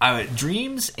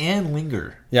 Dreams and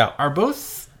Linger are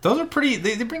both... Those are pretty...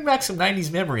 They bring back some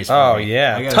 90s memories for me.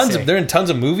 Yeah. They're in tons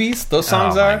of movies. Those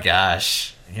songs are. Oh, my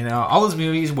gosh. All those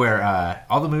movies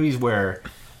where...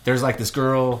 there's like this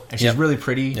girl and she's really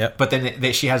pretty, but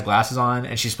then she has glasses on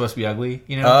and she's supposed to be ugly,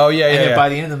 Oh, yeah, and then by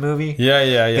the end of the movie,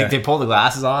 they pull the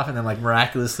glasses off and then like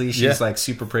miraculously she's like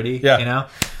super pretty,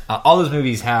 all those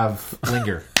movies have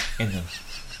Linger in them.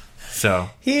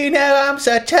 So I'm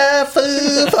such a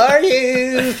fool for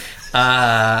you.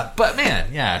 But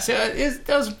man, so that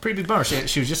was a pretty big bummer.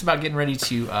 She was just about getting ready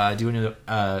to do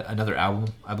another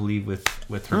album, I believe, with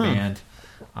her band.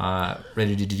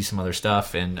 Ready to do some other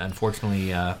stuff, and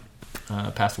unfortunately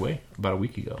passed away about a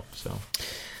week ago. So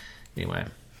anyway,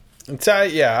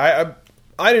 I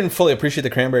didn't fully appreciate the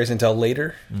Cranberries until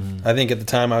later. I think at the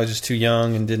time I was just too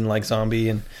young and didn't like Zombie,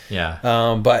 and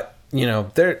but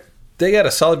they got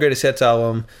a solid greatest hits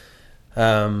album.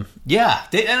 And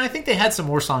I think they had some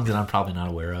more songs that I'm probably not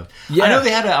aware of. I know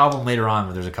they had an album later on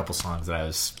where there's a couple songs that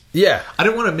I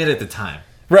didn't want to admit at the time.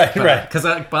 Right. Because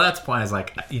by that point, I was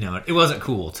like, it wasn't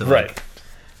cool to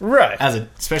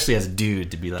especially as a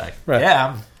dude to be like,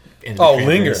 I'm into the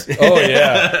Linger. Oh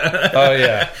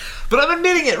yeah. But I'm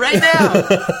admitting it right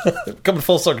now. Coming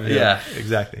full circle here. Yeah,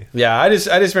 exactly. Yeah, I just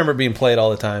remember it being played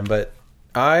all the time. But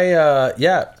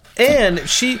and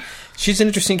she's an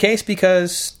interesting case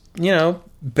because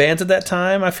bands at that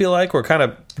time, I feel like, were kind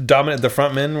of dominant. The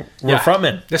frontmen were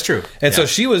frontmen. That's true. And so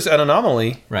she was an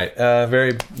anomaly, right?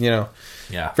 Very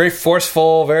very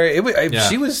forceful.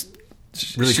 She was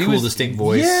really cool, distinct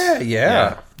voice.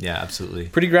 Yeah, absolutely.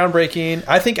 Pretty groundbreaking.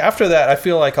 I think after that, I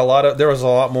feel like there was a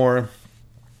lot more.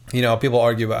 People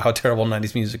argue about how terrible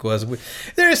 90s music was.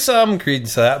 There is some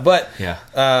credence to that, but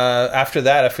after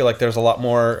that, I feel like there's a lot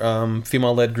more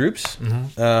female-led groups.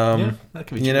 That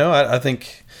could be true. I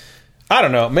think, I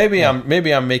don't know. Maybe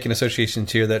I'm making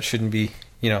associations here that shouldn't be.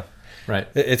 Right.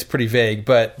 It's pretty vague,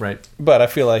 but I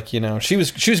feel like she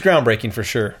was groundbreaking for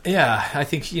sure. Yeah, I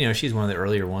think she's one of the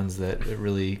earlier ones that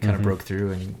really kind of broke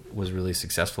through and was really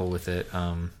successful with it.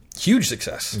 Huge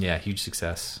success. Yeah, huge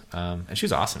success. And she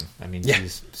was awesome. I mean,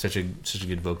 she's such a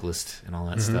good vocalist and all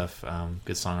that stuff.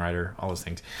 Good songwriter, all those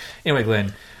things. Anyway,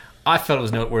 Glenn, I felt it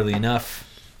was noteworthy enough.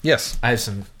 Yes, I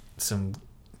have some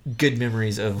good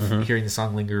memories of hearing the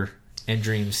song Linger and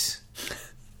Dreams,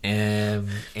 and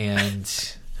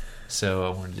so I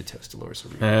wanted to toast Dolores.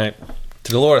 All right,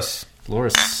 to Dolores.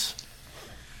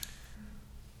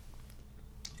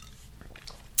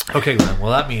 Okay, Glenn.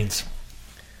 Well, that means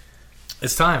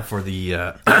it's time for the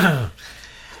hot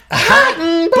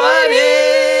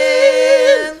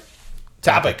button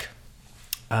topic.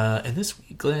 And this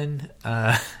week, Glenn,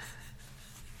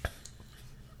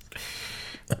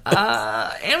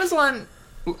 Amazon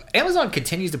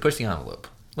continues to push the envelope.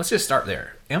 Let's just start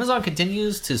there. Amazon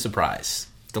continues to surprise,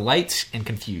 delight, and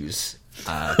confuse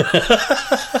all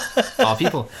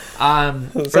people.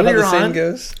 Earlier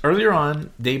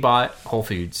on, they bought Whole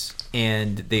Foods,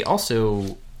 and they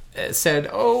also said,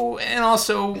 "Oh, and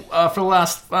also for the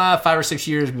last 5 or 6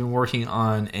 years, we've been working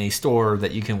on a store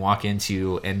that you can walk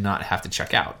into and not have to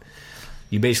check out.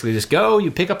 You basically just go,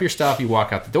 you pick up your stuff, you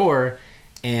walk out the door,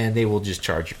 and they will just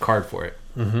charge your card for it."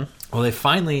 Mm-hmm. Well, they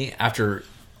finally, after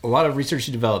a lot of research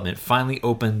and development, finally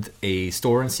opened a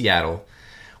store in Seattle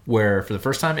where, for the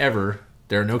first time ever,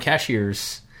 there are no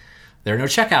cashiers, there are no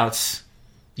checkouts.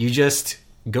 You just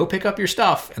go pick up your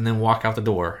stuff and then walk out the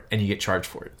door, and you get charged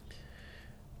for it.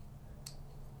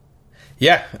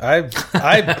 Yeah,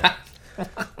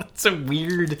 It's a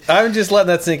weird. I'm just letting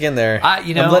that sink in there. I'm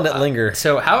letting it linger.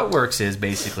 So how it works is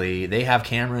now they have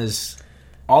cameras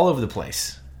all over the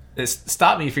place.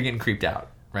 Stop me if you're getting creeped out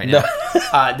right now.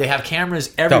 No. They have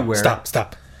cameras everywhere. No,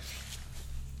 stop.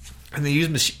 And they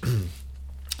use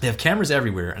they have cameras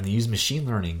everywhere, and they use machine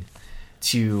learning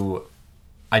to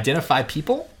identify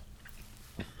people,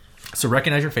 so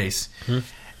recognize your face,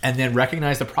 and then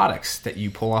recognize the products that you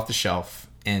pull off the shelf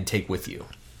and take with you.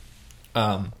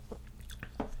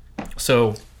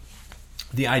 So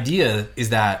the idea is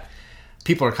that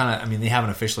people are kind of, they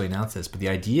haven't officially announced this, but the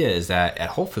idea is that at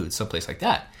Whole Foods, someplace like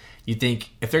that, you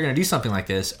think if they're going to do something like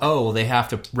this, they have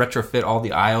to retrofit all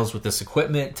the aisles with this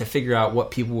equipment to figure out what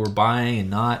people were buying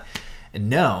and not. And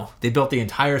no, they built the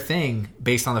entire thing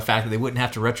based on the fact that they wouldn't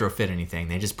have to retrofit anything.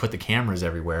 They just put the cameras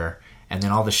everywhere. And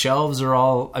then all the shelves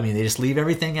are they just leave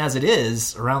everything as it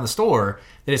is around the store.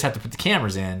 They just have to put the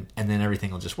cameras in, and then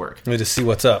everything will just work. Let me just see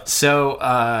what's up. So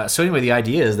anyway, the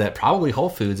idea is that probably Whole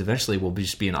Foods eventually will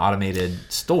just be an automated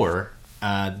store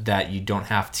that you don't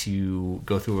have to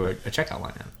go through a checkout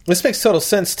line in. This makes total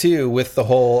sense, too, with the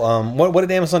whole... what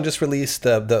did Amazon just release?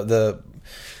 The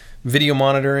video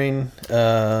monitoring?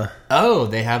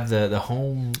 They have the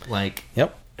home,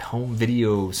 Yep. home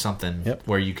video something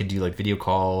where you can do video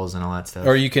calls and all that stuff,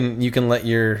 or you can let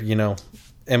your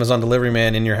Amazon delivery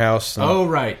man in your house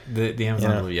right, the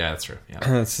Amazon delivery, that's true,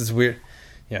 this is weird.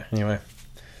 Anyway,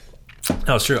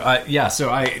 it's true.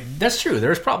 That's true,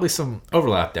 there's probably some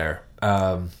overlap there.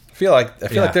 I feel like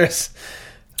there's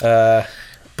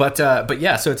but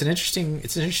yeah, so it's an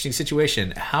interesting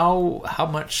situation. How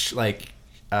much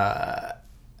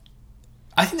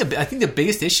I think the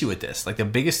biggest issue with this, the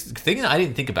biggest thing that I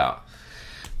didn't think about,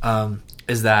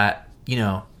 is that,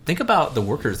 think about the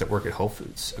workers that work at Whole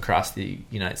Foods across the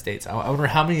United States. I wonder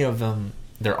how many of them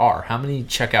there are. How many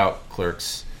checkout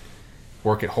clerks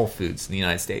work at Whole Foods in the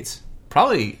United States?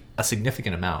 Probably a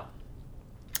significant amount.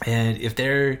 And if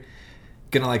they're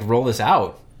going to roll this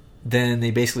out, then they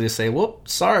basically just say, well,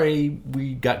 sorry,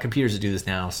 we got computers to do this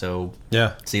now, so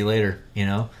see you later,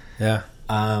 Yeah.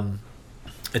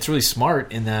 It's really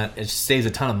smart in that it saves a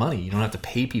ton of money. You don't have to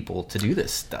pay people to do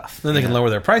this stuff. Then they can lower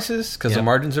their prices because the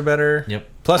margins are better. Yep.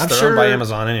 Plus, they're owned by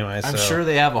Amazon anyway. I'm sure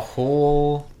they have a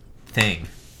whole thing,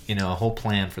 a whole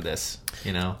plan for this.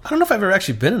 I don't know if I've ever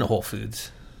actually been in a Whole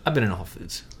Foods. I've been in a Whole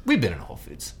Foods. We've been in a Whole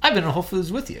Foods. I've been in a Whole Foods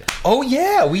with you. Oh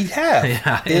yeah, we have.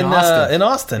 In Austin. In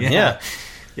Austin. Yeah.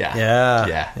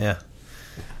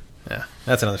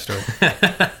 That's another story.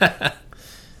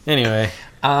 Anyway.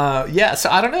 So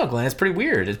I don't know, Glenn. It's pretty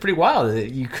weird. It's pretty wild that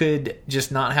you could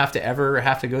just not have to ever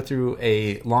have to go through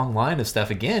a long line of stuff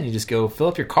again. You just go fill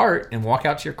up your cart and walk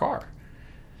out to your car.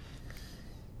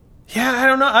 Yeah, I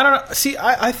don't know. See,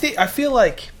 I feel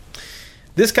like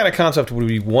this kind of concept would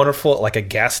be wonderful at a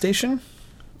gas station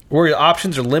where your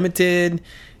options are limited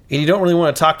and you don't really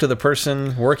want to talk to the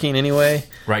person working anyway.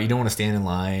 Right, you don't want to stand in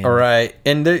line. All right.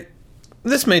 And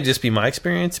this may just be my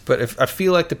experience, but if I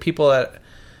feel like the people that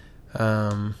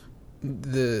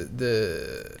there's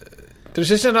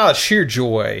just not a sheer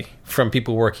joy from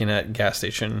people working at gas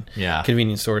station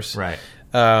convenience stores. Right.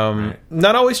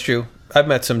 Not always true. I've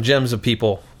met some gems of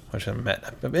people, which I've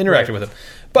interacted with them.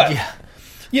 But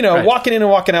walking in and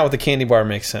walking out with a candy bar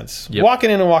makes sense. Yep. Walking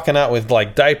in and walking out with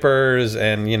diapers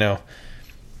and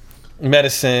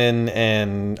medicine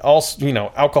and all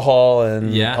alcohol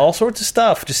and all sorts of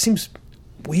stuff just seems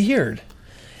weird.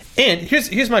 And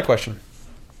here's my question.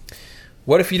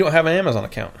 What if you don't have an Amazon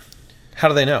account? How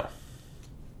do they know?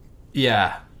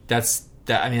 Yeah, that's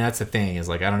the thing is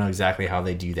I don't know exactly how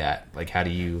they do that. How do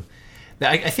you?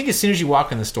 I think as soon as you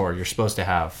walk in the store, you're supposed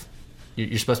to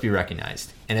be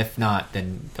recognized, and if not,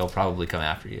 then they'll probably come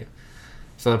after you.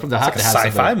 So they'll have to have a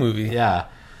sci-fi movie. Yeah.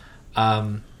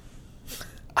 I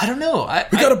don't know.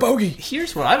 We got a bogey.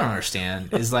 Here's what I don't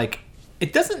understand is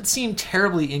it doesn't seem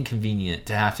terribly inconvenient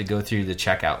to have to go through the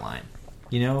checkout line.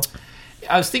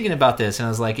 I was thinking about this, and I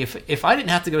was like, if I didn't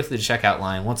have to go through the checkout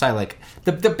line, once I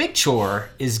the big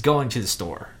chore is going to the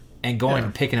store and going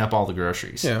and picking up all the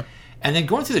groceries. Yeah. And then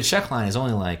going through the check line is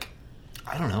only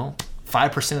I don't know,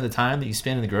 5% of the time that you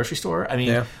spend in the grocery store. I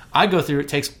mean, I go through, it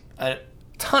takes a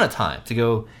ton of time to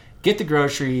go get the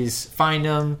groceries, find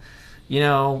them,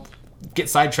 get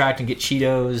sidetracked and get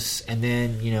Cheetos, and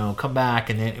then, come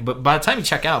back. But by the time I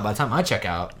check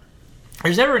out,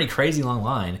 there's never any crazy long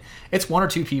line. It's 1 or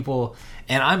 2 people,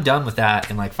 and I'm done with that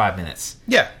in like 5 minutes.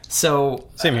 Yeah. So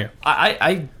same here.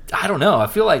 I don't know. I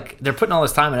feel like they're putting all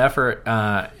this time and effort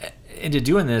into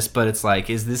doing this, but it's like,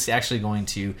 is this actually going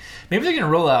to? Maybe they're going to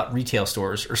roll out retail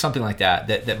stores or something like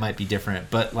that might be different.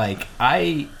 But like,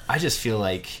 I just feel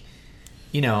like,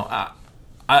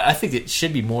 I think it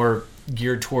should be more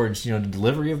geared towards the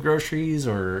delivery of groceries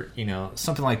or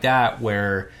something like that,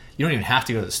 where you don't even have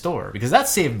to go to the store, because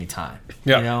that's saving me time.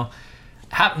 Yeah.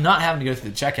 Not having to go through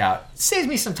the checkout saves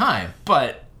me some time,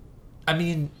 but I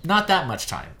mean, not that much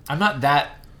time. I'm not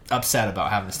that upset about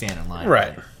having to stand in line.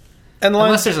 Right. And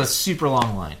unless there's a super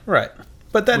long line. Right.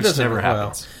 But that doesn't never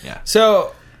happens. Yeah.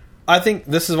 So I think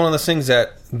this is one of those things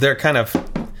that they're trying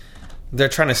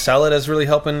to sell it as really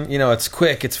helping. It's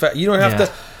quick, it's fast. You don't have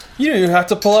to. You don't even have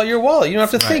to pull out your wallet. You don't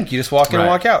have to think. You just walk in and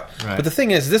walk out. Right. But the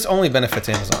thing is, this only benefits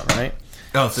Amazon, right?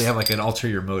 Oh, so they have like an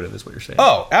ulterior motive, is what you're saying.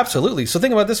 Oh, absolutely. So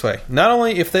think about it this way. Not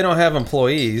only if they don't have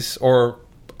employees, or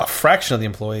a fraction of the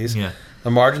employees,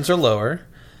 the margins are lower.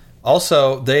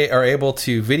 Also, they are able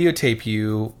to videotape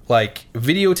you,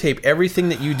 videotape everything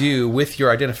that you do with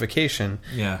your identification,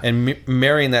 and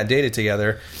marrying that data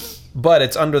together. But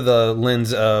it's under the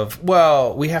lens of,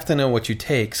 well, we have to know what you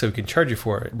take so we can charge you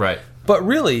for it. Right. But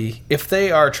really, if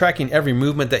they are tracking every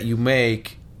movement that you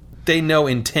make, they know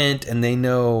intent and they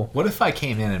know... What if I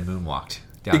came in and moonwalked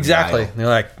down exactly. the aisle? They're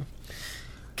like,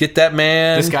 get that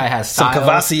man. This guy has some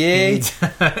Cavassier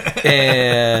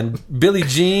and Billie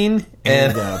Jean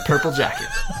and purple jacket.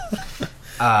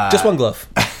 Just one glove.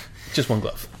 Just one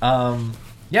glove.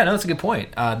 Yeah, no, that's a good point.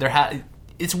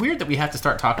 It's weird that we have to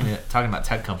start talking about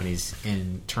tech companies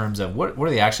in terms of what are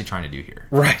they actually trying to do here,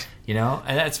 right?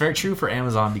 And that's very true for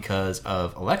Amazon because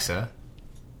of Alexa,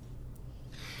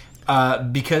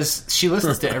 because she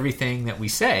listens to everything that we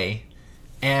say,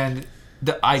 and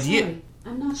the idea. Sorry,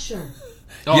 I'm not sure.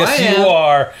 Oh, yes, you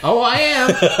are. Oh, I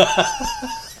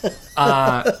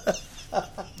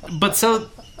am. But so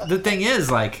the thing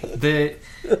is, like the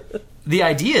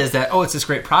idea is that it's this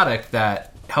great product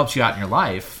that helps you out in your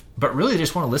life. But really, they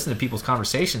just want to listen to people's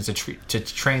conversations to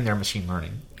train their machine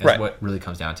learning. Is what really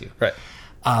comes down to. Right.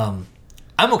 I'm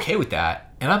okay with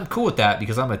that, and I'm cool with that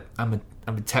because I'm a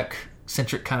tech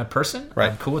centric kind of person.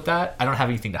 Right. I'm cool with that. I don't have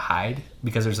anything to hide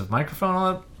because there's a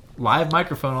live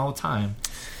microphone all the time.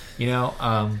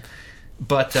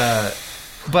 But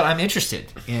I'm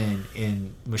interested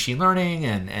in machine learning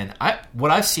and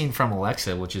what I've seen from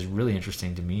Alexa, which is really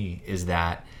interesting to me, is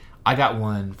that I got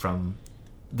one from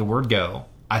the word go.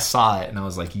 I saw it and I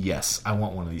was like, yes, I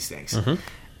want one of these things. Mm-hmm.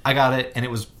 I got it and it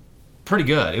was pretty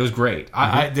good. It was great.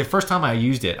 Mm-hmm. The first time I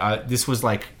used it, this was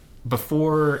like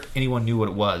before anyone knew what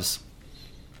it was.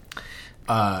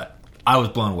 I was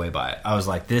blown away by it. I was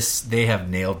like, they have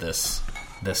nailed this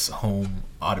home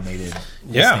automated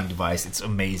listening device. It's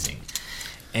amazing.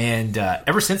 And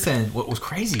ever since then, what was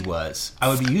crazy was I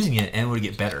would be using it and it would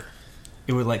get better.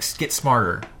 It would get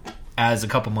smarter. As a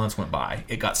couple months went by,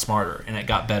 it got smarter and it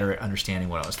got better at understanding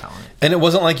what I was telling it. And it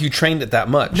wasn't like you trained it that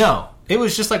much. No, it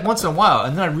was just like once in a while,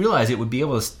 and then I realized it would be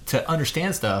able to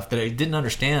understand stuff that it didn't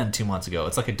understand 2 months ago.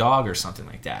 It's like a dog or something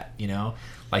like that,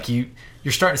 Like you're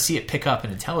starting to see it pick up in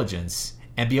intelligence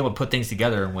and be able to put things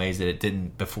together in ways that it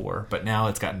didn't before. But now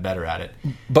it's gotten better at it.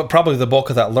 But probably the bulk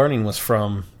of that learning was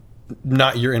from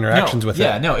not your interactions with it.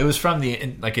 Yeah, no, it was from the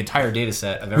entire data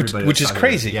set of everybody, which is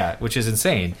crazy. Yeah, which is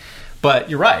insane.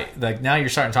 But you're right. Like now you're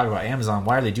starting to talk about Amazon.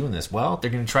 Why are they doing this? Well, they're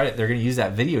going to try it. They're going to use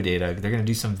that video data. They're going to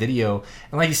do some video.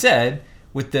 And like you said,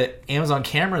 with the Amazon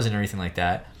cameras and everything like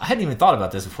that, I hadn't even thought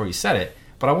about this before you said it.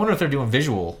 But I wonder if they're doing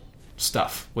visual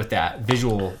stuff with that,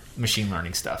 visual machine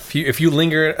learning stuff. If you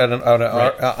linger at an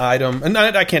item, and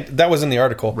I can't. That was in the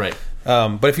article, right?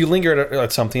 But if you linger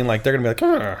at something, like they're going to be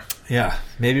like, yeah,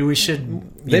 maybe we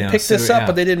should. They picked this up,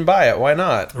 but they didn't buy it. Why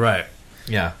not? Right.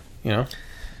 Yeah.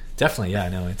 Definitely, yeah.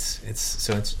 No, it's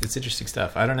interesting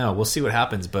stuff. I don't know. We'll see what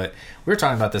happens. But we were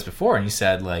talking about this before, and you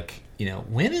said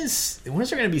when is there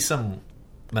going to be some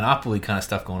monopoly kind of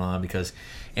stuff going on? Because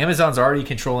Amazon's already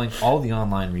controlling all the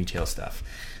online retail stuff.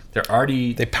 They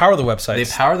power the websites. They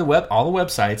power all the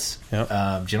websites.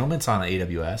 Yep. Gentleman's on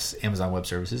AWS, Amazon Web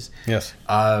Services. Yes.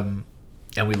 And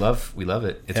we love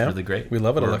it. It's really great. We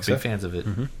love it. We're Alexa. big fans of it.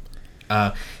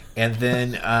 Mm-hmm. And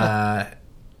then.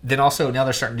 Then also now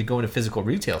they're starting to go into physical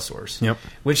retail stores. Yep.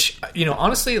 Which,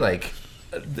 honestly,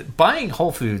 buying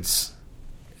Whole Foods,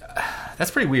 that's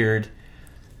pretty weird.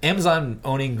 Amazon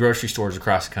owning grocery stores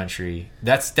across the country,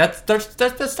 that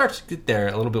starts to get there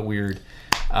a little bit weird.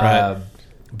 Right.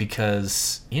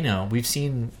 Because, we've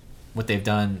seen what they've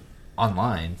done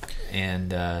online,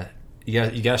 and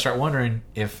you got to start wondering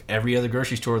if every other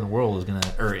grocery store in the world is going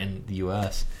to, or in the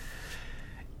U.S.,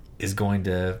 is going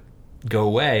to go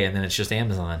away, and then it's just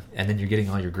Amazon, and then you're getting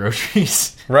all your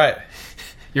groceries. Right.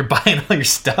 You're buying all your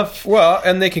stuff. Well,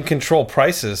 and they can control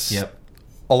prices. Yep.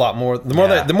 A lot more. The more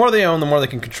they own, the more they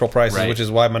can control prices, Right. which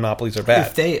is why monopolies are bad.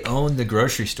 If they own the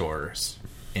grocery stores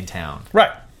in town,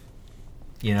 Right.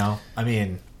 I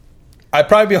mean, I'd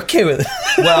probably be okay with it.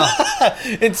 well,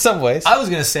 in some ways. I was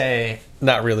gonna say,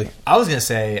 Not really. I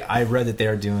read that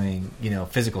they're doing,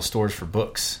 physical stores for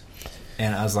books,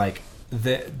 and I was like,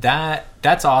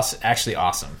 that's awesome, actually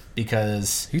awesome,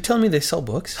 because Are you telling me they sell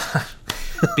books?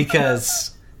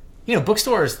 because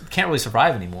bookstores can't really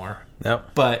survive anymore. No.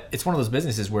 But it's one of those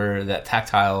businesses where that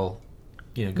tactile,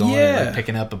 going and like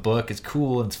picking up a book is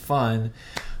cool and it's fun.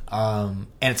 And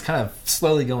it's kind of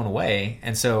slowly going away.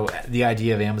 And so the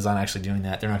idea of Amazon actually doing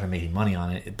that, they're not going to make any money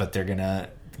on it, but they're going to,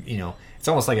 it's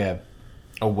almost like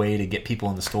a way to get people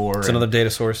in the store. It's another data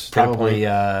source. Probably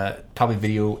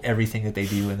video everything that they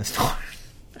do in the store.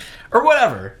 Or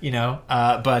whatever,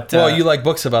 but... well, you like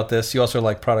books about this. You also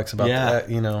like products about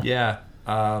that, Yeah.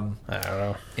 I don't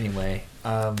know. Anyway,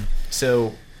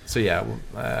 so yeah,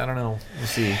 I don't know. We'll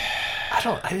see.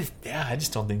 I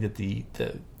just don't think that the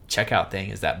checkout thing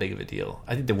is that big of a deal.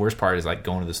 I think the worst part is like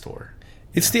going to the store.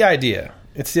 It's the idea.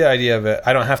 It's the idea of it.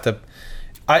 I don't have to.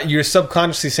 You're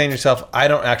subconsciously saying to yourself, I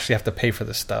don't actually have to pay for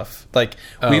this stuff. Like,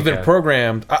 we've been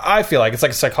programmed. I feel like it's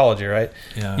like psychology, right?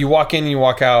 Yeah. You walk in, you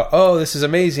walk out. Oh, this is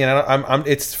amazing.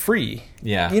 It's free.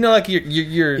 Yeah. Like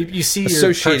you see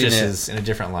your purchases in a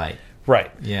different light.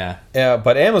 Right. Yeah.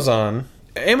 But Amazon's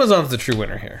the true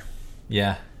winner here.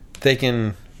 Yeah. They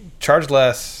can charge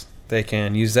less. They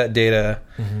can use that data,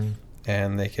 mm-hmm.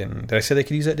 and they can. Did I say they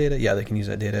can use that data? Yeah, they can use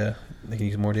that data. They can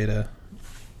use more data.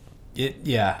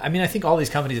 Yeah. I mean, I think all these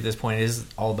companies at this point is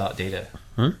all about data.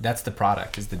 That's the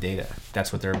product, is the data.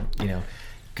 That's what they're,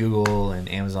 Google and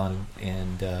Amazon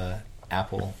and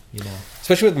Apple,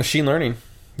 Especially with machine learning.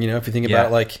 If you think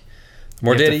about like, the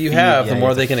more data you have, the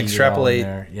more they can extrapolate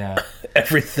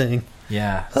everything.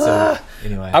 Yeah. So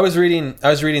anyway, I was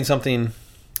reading something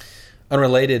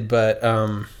unrelated, but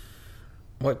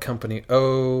what company?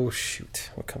 Oh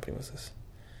shoot, what company was this?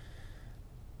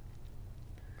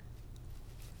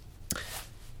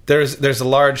 There's a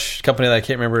large company that I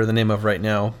can't remember the name of right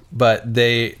now, but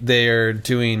they're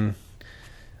doing.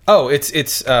 Oh,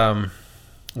 it's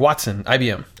Watson,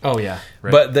 IBM. Oh yeah,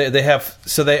 right. But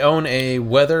they own a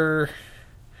weather.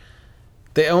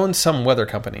 They own some weather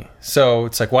company. So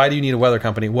it's like, why do you need a weather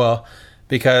company? Well,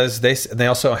 because they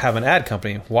also have an ad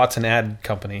company, Watson Ad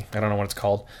Company. I don't know what it's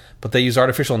called, but they use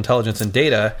artificial intelligence and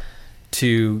data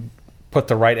to put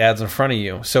the right ads in front of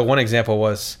you. So one example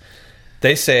was,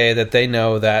 they say that they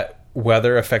know that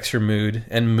weather affects your mood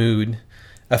and mood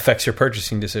affects your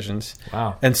purchasing decisions.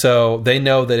 Wow. And so they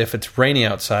know that if it's rainy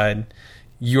outside,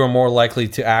 you are more likely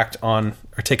to act on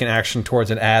or take an action towards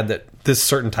an ad, that this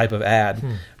certain type of ad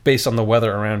based on the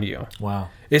weather around you. Wow.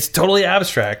 It's totally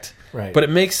abstract, right? But it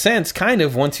makes sense kind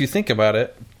of once you think about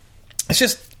it. It's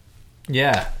just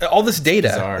all this data.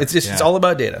 Bizarre. It's all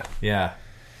about data. Yeah.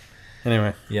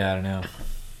 Anyway. Yeah, I don't know.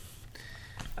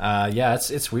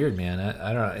 It's weird, man.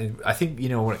 I don't know. I think,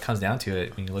 when it comes down to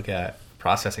it, when you look at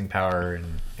processing power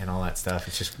and all that stuff,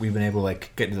 it's just we've been able to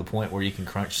like get to the point where you can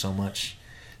crunch so much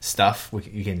stuff.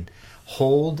 You can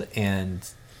hold and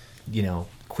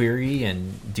query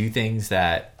and do things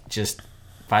that just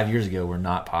 5 years ago were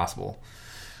not possible.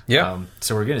 Yeah.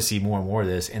 So we're going to see more and more of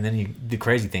this, and then the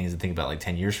crazy thing is to think about like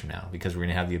 10 years from now, because we're going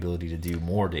to have the ability to do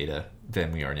more data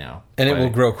than we are now, and it will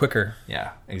grow quicker.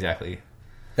 Yeah, exactly.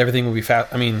 Everything will be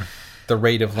fast. I mean, the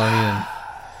rate of learning. And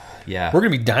yeah, we're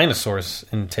going to be dinosaurs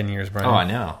in 10 years, Brian. Oh, I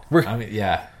know.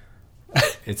 Yeah.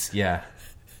 It's yeah.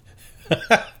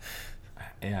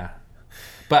 Yeah.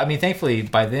 But I mean, thankfully,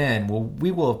 by then, we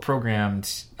will have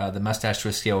programmed the Mustache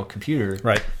Twist Scale computer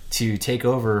to take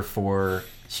over for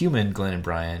human Glenn and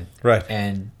Brian,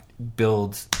 and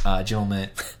build Gentleman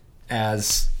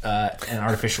as an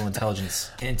artificial intelligence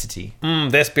entity.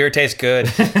 This beer tastes good.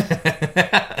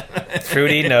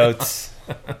 Fruity notes.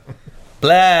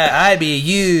 Blah,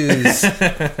 IBUs.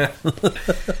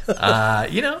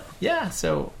 Yeah.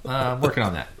 So I'm working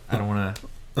on that. I don't want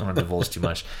to divulge too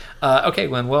much. Okay,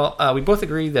 Glenn. Well, we both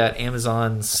agree that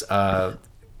Amazon's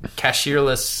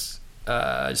cashierless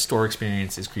store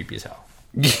experience is creepy as hell.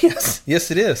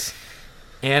 Yes, it is.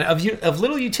 and of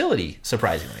little utility.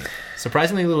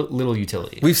 Surprisingly little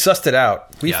utility. We've sussed it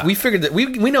out. We figured that we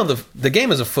know the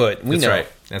game is afoot. We know.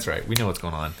 That's right. We know what's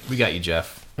going on. We got you,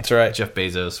 Jeff. That's right. Jeff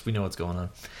Bezos. We know what's going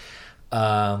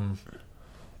on.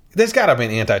 There's got to be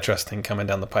an antitrust thing coming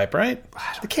down the pipe, right?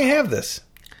 They can't have this.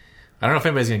 I don't know if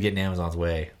anybody's going to get in Amazon's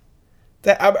way.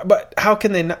 But how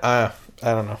can they not? I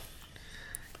don't know.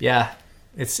 Yeah.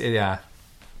 It's going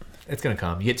to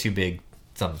come. You get too big,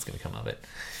 something's going to come of it.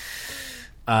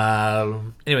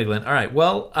 Anyway, Glenn. All right.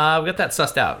 Well, we got that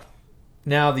sussed out.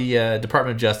 Now the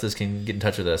Department of Justice can get in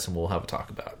touch with us, and we'll have a talk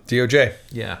about it. DOJ.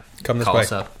 Yeah. Come this Call way.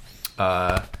 us up.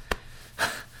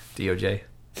 DOJ.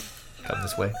 Come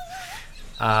this way.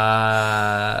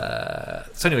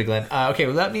 So anyway, Glenn. Okay,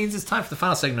 well that means it's time for the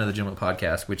final segment of the Gentleman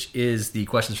Podcast, which is the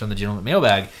questions from the Gentleman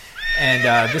Mailbag.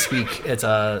 And this week it's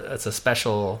a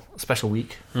special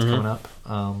week coming up.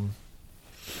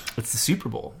 It's the Super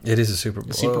Bowl. It is a Super Bowl.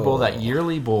 The Super Bowl, that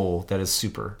yearly bowl that is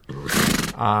super.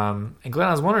 And Glenn,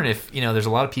 I was wondering if there's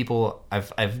a lot of people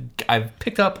I've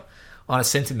picked up on a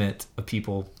sentiment of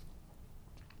people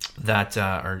that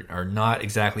are not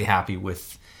exactly happy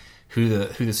with who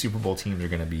the Super Bowl teams are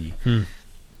going to be.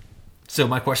 So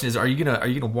my question is: Are you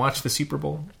gonna watch the Super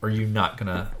Bowl, or are you not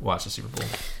gonna watch the Super Bowl?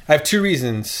 I have 3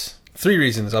 reasons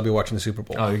I'll be watching the Super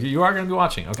Bowl. Oh, you are going to be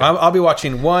watching. Okay, I'll be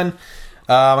watching one.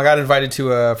 I got invited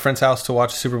to a friend's house to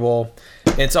watch the Super Bowl.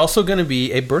 It's also going to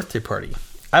be a birthday party.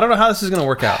 I don't know how this is going to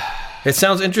work out. It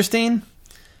sounds interesting,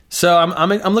 so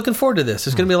I'm looking forward to this.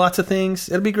 There's going to be lots of things.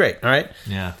 It'll be great. All right.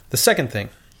 Yeah. The second thing,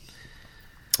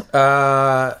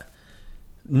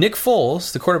 Nick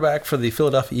Foles, the quarterback for the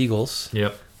Philadelphia Eagles,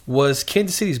 was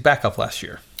Kansas City's backup last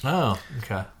year. Oh,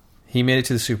 okay. He made it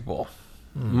to the Super Bowl.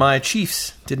 My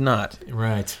Chiefs did not.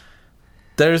 Right.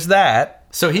 There's that.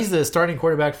 So he's the starting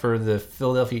quarterback for the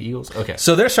Philadelphia Eagles? Okay.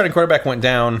 So their starting quarterback went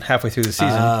down halfway through the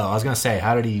season. Oh, I was going to say,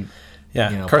 how did he...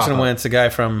 Yeah, Carson Wentz, a guy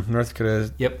from North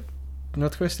Dakota. Yep.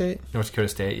 North Dakota State? North Dakota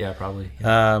State, yeah, probably.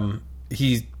 Yeah.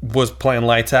 He was playing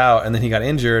lights out, and then he got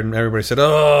injured, and everybody said,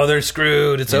 "Oh, they're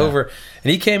screwed. It's over."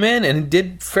 And he came in and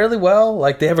did fairly well.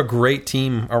 Like, they have a great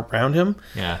team around him.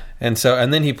 Yeah. And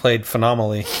then he played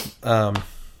phenomenally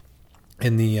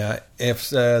in the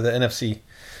NFC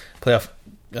playoff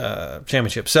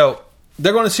championship. So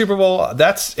they're going to Super Bowl.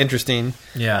 That's interesting.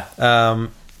 Yeah.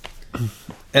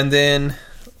 And then,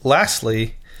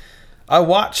 lastly, I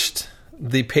watched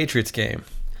the Patriots game.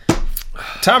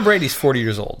 Tom Brady's 40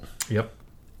 years old. Yep.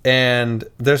 And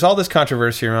there's all this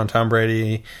controversy around Tom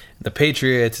Brady, the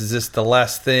Patriots. Is this the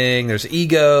last thing? There's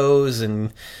egos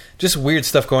and just weird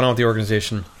stuff going on with the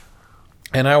organization.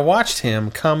 And I watched him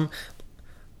come.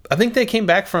 I think they came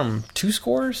back from 2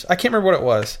 scores. I can't remember what it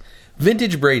was.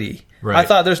 Vintage Brady. Right. I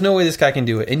thought, there's no way this guy can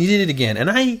do it. And he did it again. And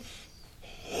I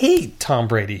hate Tom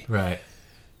Brady. Right.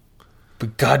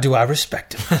 But God, do I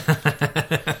respect him.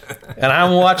 And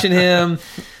I'm watching him,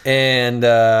 and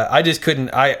I just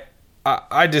couldn't. I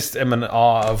just am in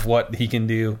awe of what he can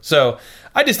do. So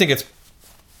I just think it's,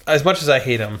 as much as I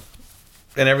hate him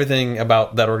and everything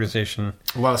about that organization,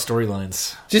 A lot of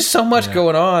storylines. just so much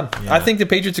going on. Yeah. I think the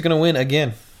Patriots are going to win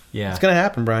again. Yeah. It's going to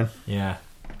happen, Brian. Yeah.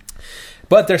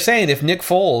 But they're saying if Nick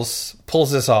Foles pulls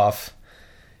this off,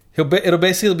 it'll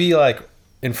basically be like,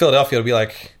 in Philadelphia, it'll be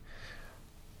like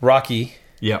Rocky,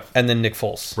 Yep. and then Nick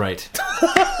Foles. Right.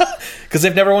 Because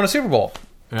they've never won a Super Bowl.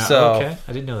 Yeah, So okay.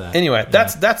 I didn't know that. anyway,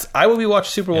 that's I will be watching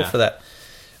Super Bowl for that.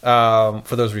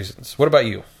 For those reasons. What about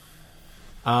you?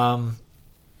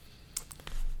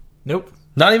 Nope.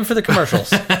 Not even for the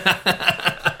commercials.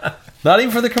 Not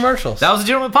even for the commercials. That was a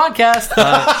Gentleman Podcast.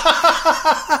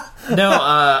 I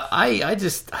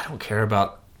don't care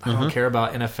about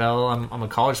NFL. I'm a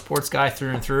college sports guy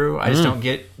through and through. I just don't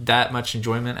get that much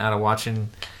enjoyment out of watching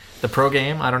the pro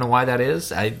game. I don't know why that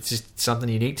is. It's just something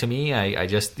unique to me. I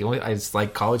just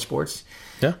like college sports.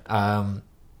 Yeah.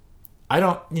 I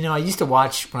don't. I used to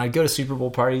watch when I'd go to Super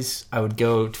Bowl parties. I would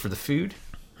go for the food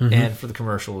and for the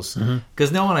commercials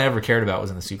because no one I ever cared about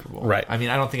was in the Super Bowl. Right. I mean,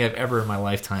 I don't think I've ever in my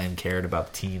lifetime cared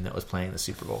about the team that was playing the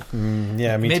Super Bowl.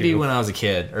 Yeah, me Maybe too. when I was a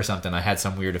kid or something, I had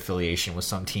some weird affiliation with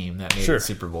some team that made the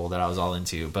Super Bowl that I was all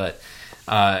into. But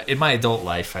in my adult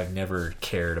life, I've never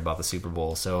cared about the Super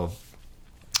Bowl. So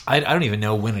I don't even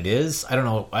know when it is. I don't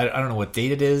know. I don't know what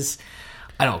date it is.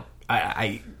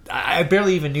 I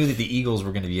barely even knew that the Eagles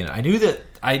were going to be in it.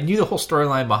 I knew the whole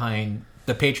storyline behind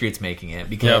the Patriots making it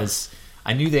because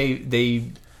I knew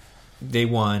they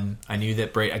won. I knew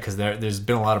that Brady, because there's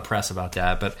been a lot of press about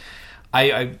that. But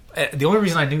the only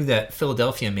reason I knew that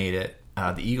Philadelphia made it,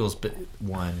 the Eagles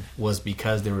won, was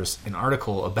because there was an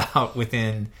article about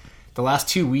within the last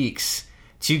 2 weeks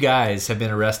 2 guys have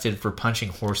been arrested for punching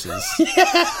horses.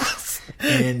 Yes.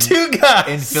 2 guys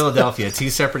in Philadelphia. 2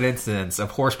 separate incidents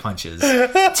of horse punches.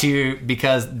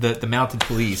 Because the mounted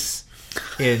police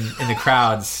in the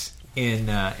crowds in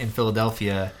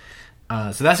Philadelphia.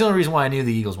 So that's the only reason why I knew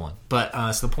the Eagles won.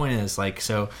 But so the point is, like,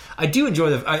 so I do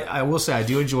enjoy I will say I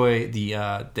do enjoy the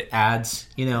ads,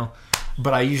 you know.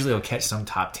 But I usually will catch some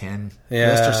top 10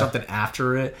 list or something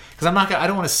after it, because I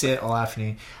don't want to sit all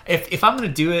afternoon. If I'm going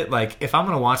to do it, like if I'm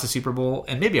going to watch the Super Bowl,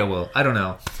 and maybe I will, I don't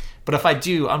know. But if I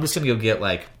do, I'm just going to go get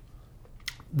like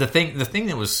the thing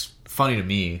that was funny to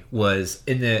me was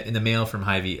in the mail from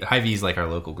Hy-Vee. Hy-Vee is like our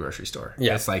local grocery store.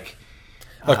 Yeah, it's like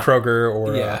a Kroger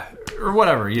or or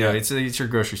whatever. You know, it's your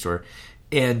grocery store,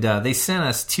 and they sent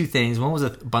us 2 things. One was a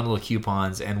bundle of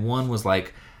coupons, and one was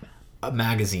like a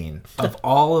magazine of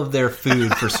all of their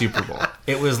food for Super Bowl.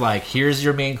 It was like, here's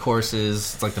your main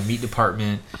courses. It's like the meat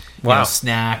department, you know,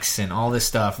 snacks and all this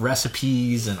stuff,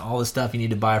 recipes and all this stuff you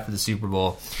need to buy for the Super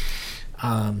Bowl.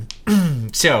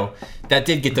 So that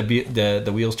did get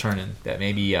the wheels turning. That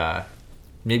maybe I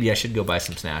should go buy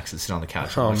some snacks and sit on the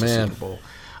couch and watch the Super Bowl.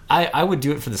 I would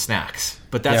do it for the snacks,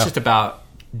 but that's just about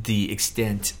the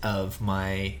extent of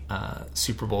my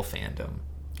Super Bowl fandom.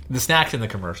 The snacks and the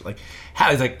commercial, like how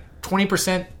it's like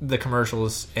 20% the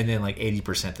commercials and then like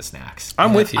 80% the snacks.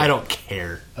 I'm with you. I don't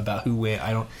care about who wins.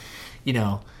 I don't, you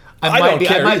know. I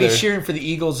might be cheering for the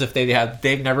Eagles if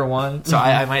they've never won. So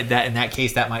I might in that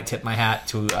case that might tip my hat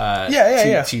to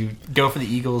to go for the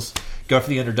Eagles, go for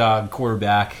the underdog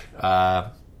quarterback.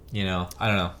 You know, I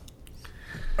don't know.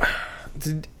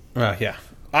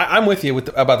 I'm with you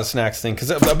about the snacks thing,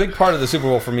 because a big part of the Super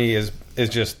Bowl for me is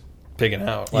just pigging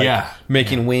out, like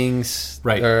making wings,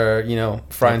 right? Or you know,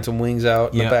 frying some wings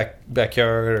out in the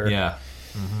backyard,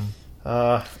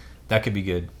 or that could be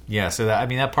good. Yeah, so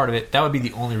that part of it, that would be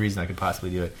the only reason I could possibly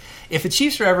do it. If the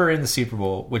Chiefs are ever in the Super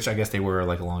Bowl, which I guess they were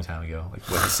like a long time ago, like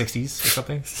what, the 60s or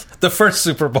something, the first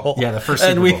Super Bowl, the first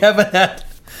Super Bowl, and we haven't had.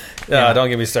 Don't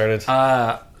get me started.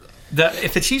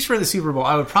 If the Chiefs were in the Super Bowl,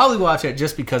 I would probably watch it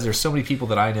just because there's so many people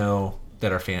that I know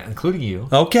that are fans, including you.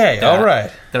 Okay, all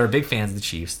right. That are big fans of the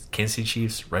Chiefs, Kansas City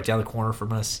Chiefs, right down the corner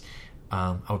from us.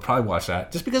 I would probably watch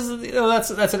that just because that's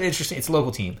an interesting. It's a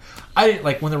local team. I didn't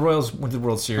like when the Royals went to the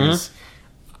World Series. Mm-hmm.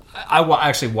 I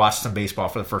actually watched some baseball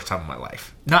for the first time in my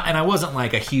life. And I wasn't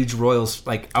like a huge Royals.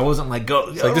 Like I wasn't like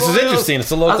this is interesting.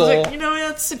 It's a local. I was like,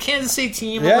 it's a Kansas City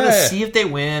team. I'm going to see if they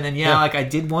win. And like I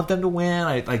did want them to win.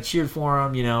 I cheered for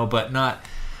them. But not.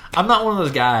 I'm not one of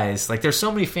those guys. Like there's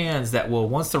so many fans that will,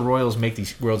 once the Royals make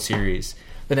these World Series,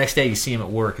 the next day you see them at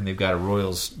work and they've got a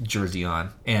Royals jersey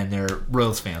on and they're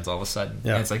Royals fans all of a sudden.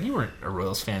 Yeah. And it's like, you weren't a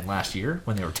Royals fan last year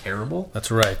when they were terrible.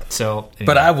 That's right. So, anyway.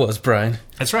 But I was, Brian.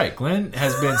 That's right. Glenn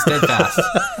has been steadfast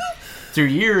through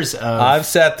years of... I've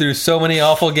sat through so many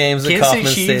awful games at Kauffman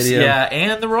Stadium. Yeah,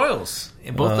 and the Royals.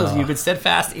 And both those, you've been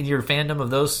steadfast in your fandom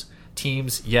of those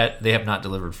teams, yet they have not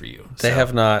delivered for you. They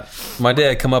have not. My day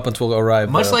had come up until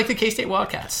arrived. Much like the K-State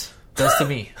Wildcats does to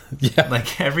me.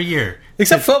 Like every year.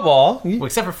 Except football. Well,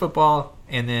 except for football,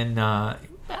 and then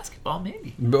basketball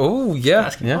maybe. Oh, yeah.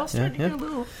 Basketball's starting to get a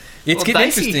little It's getting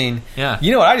dicey. Interesting. Yeah.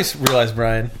 You know what I just realized,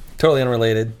 Brian? Totally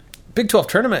unrelated. Big 12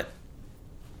 tournament.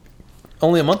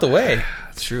 Only a month away.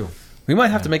 That's true. We might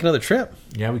have to make another trip.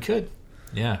 Yeah, we could.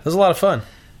 Yeah. It was a lot of fun.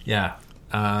 Yeah.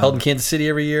 Held in Kansas City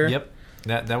every year. Yep.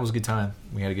 That was a good time.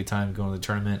 We had a good time going to the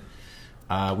tournament.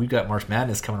 We've got March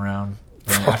Madness coming around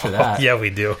after that. Yeah, we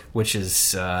do. Which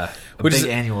is big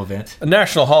annual event. A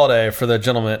national holiday for the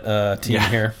gentleman team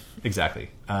here. Exactly.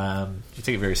 You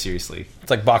take it very seriously. It's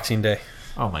like Boxing Day.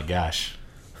 Oh, my gosh.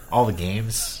 All the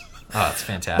games. Oh, it's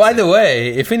fantastic. By the way,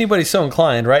 if anybody's so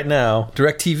inclined right now,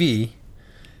 DirecTV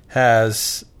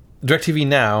has... DirecTV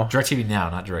Now. DirecTV Now,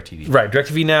 not DirecTV. Right,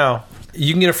 DirecTV Now.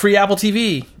 You can get a free Apple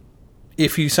TV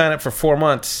if you sign up for 4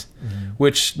 months,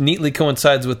 which neatly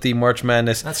coincides with the March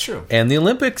Madness. That's true. And the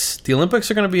Olympics. The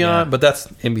Olympics are going to be on, but that's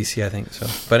NBC, I think. So,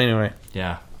 but anyway.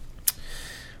 Yeah.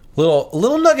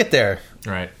 Little nugget there.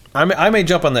 Right. I may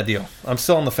jump on that deal. I'm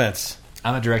still on the fence.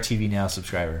 I'm a DirecTV Now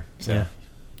subscriber. So,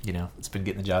 it's been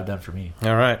getting the job done for me.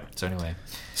 All right. So anyway.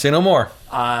 Say no more.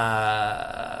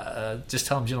 Just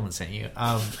tell them gentlemen sent you.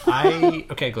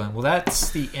 Okay, Glenn. Well,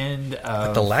 that's the end of...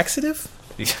 Like the laxative?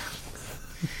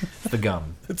 The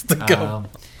gum. It's the gum.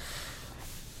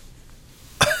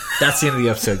 That's the end of the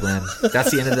episode, Glenn.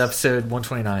 That's the end of the episode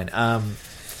 129.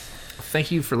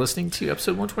 Thank you for listening to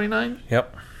episode 129.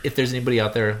 Yep. If there's anybody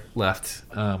out there left,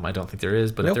 I don't think there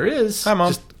is, but if there is, hi,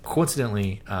 Mom. Just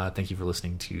coincidentally, thank you for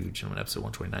listening to Gentleman episode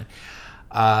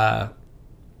 129.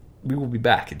 We will be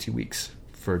back in 2 weeks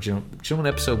for Gentleman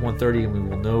episode 130, and we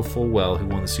will know full well who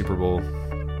won the Super Bowl.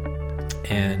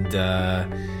 And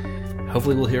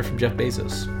hopefully we'll hear from Jeff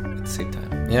Bezos at the same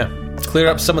time. Yeah. Clear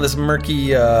up some of this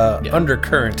murky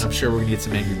undercurrent. I'm sure we're going to get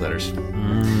some angry letters.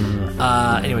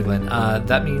 Anyway, Glenn,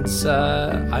 that means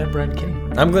I'm Brian Kinney.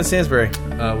 I'm Glenn Stansbury.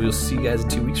 We will see you guys in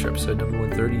 2 weeks for episode number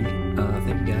 130.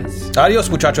 Thank you, guys. Adios,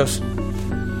 muchachos.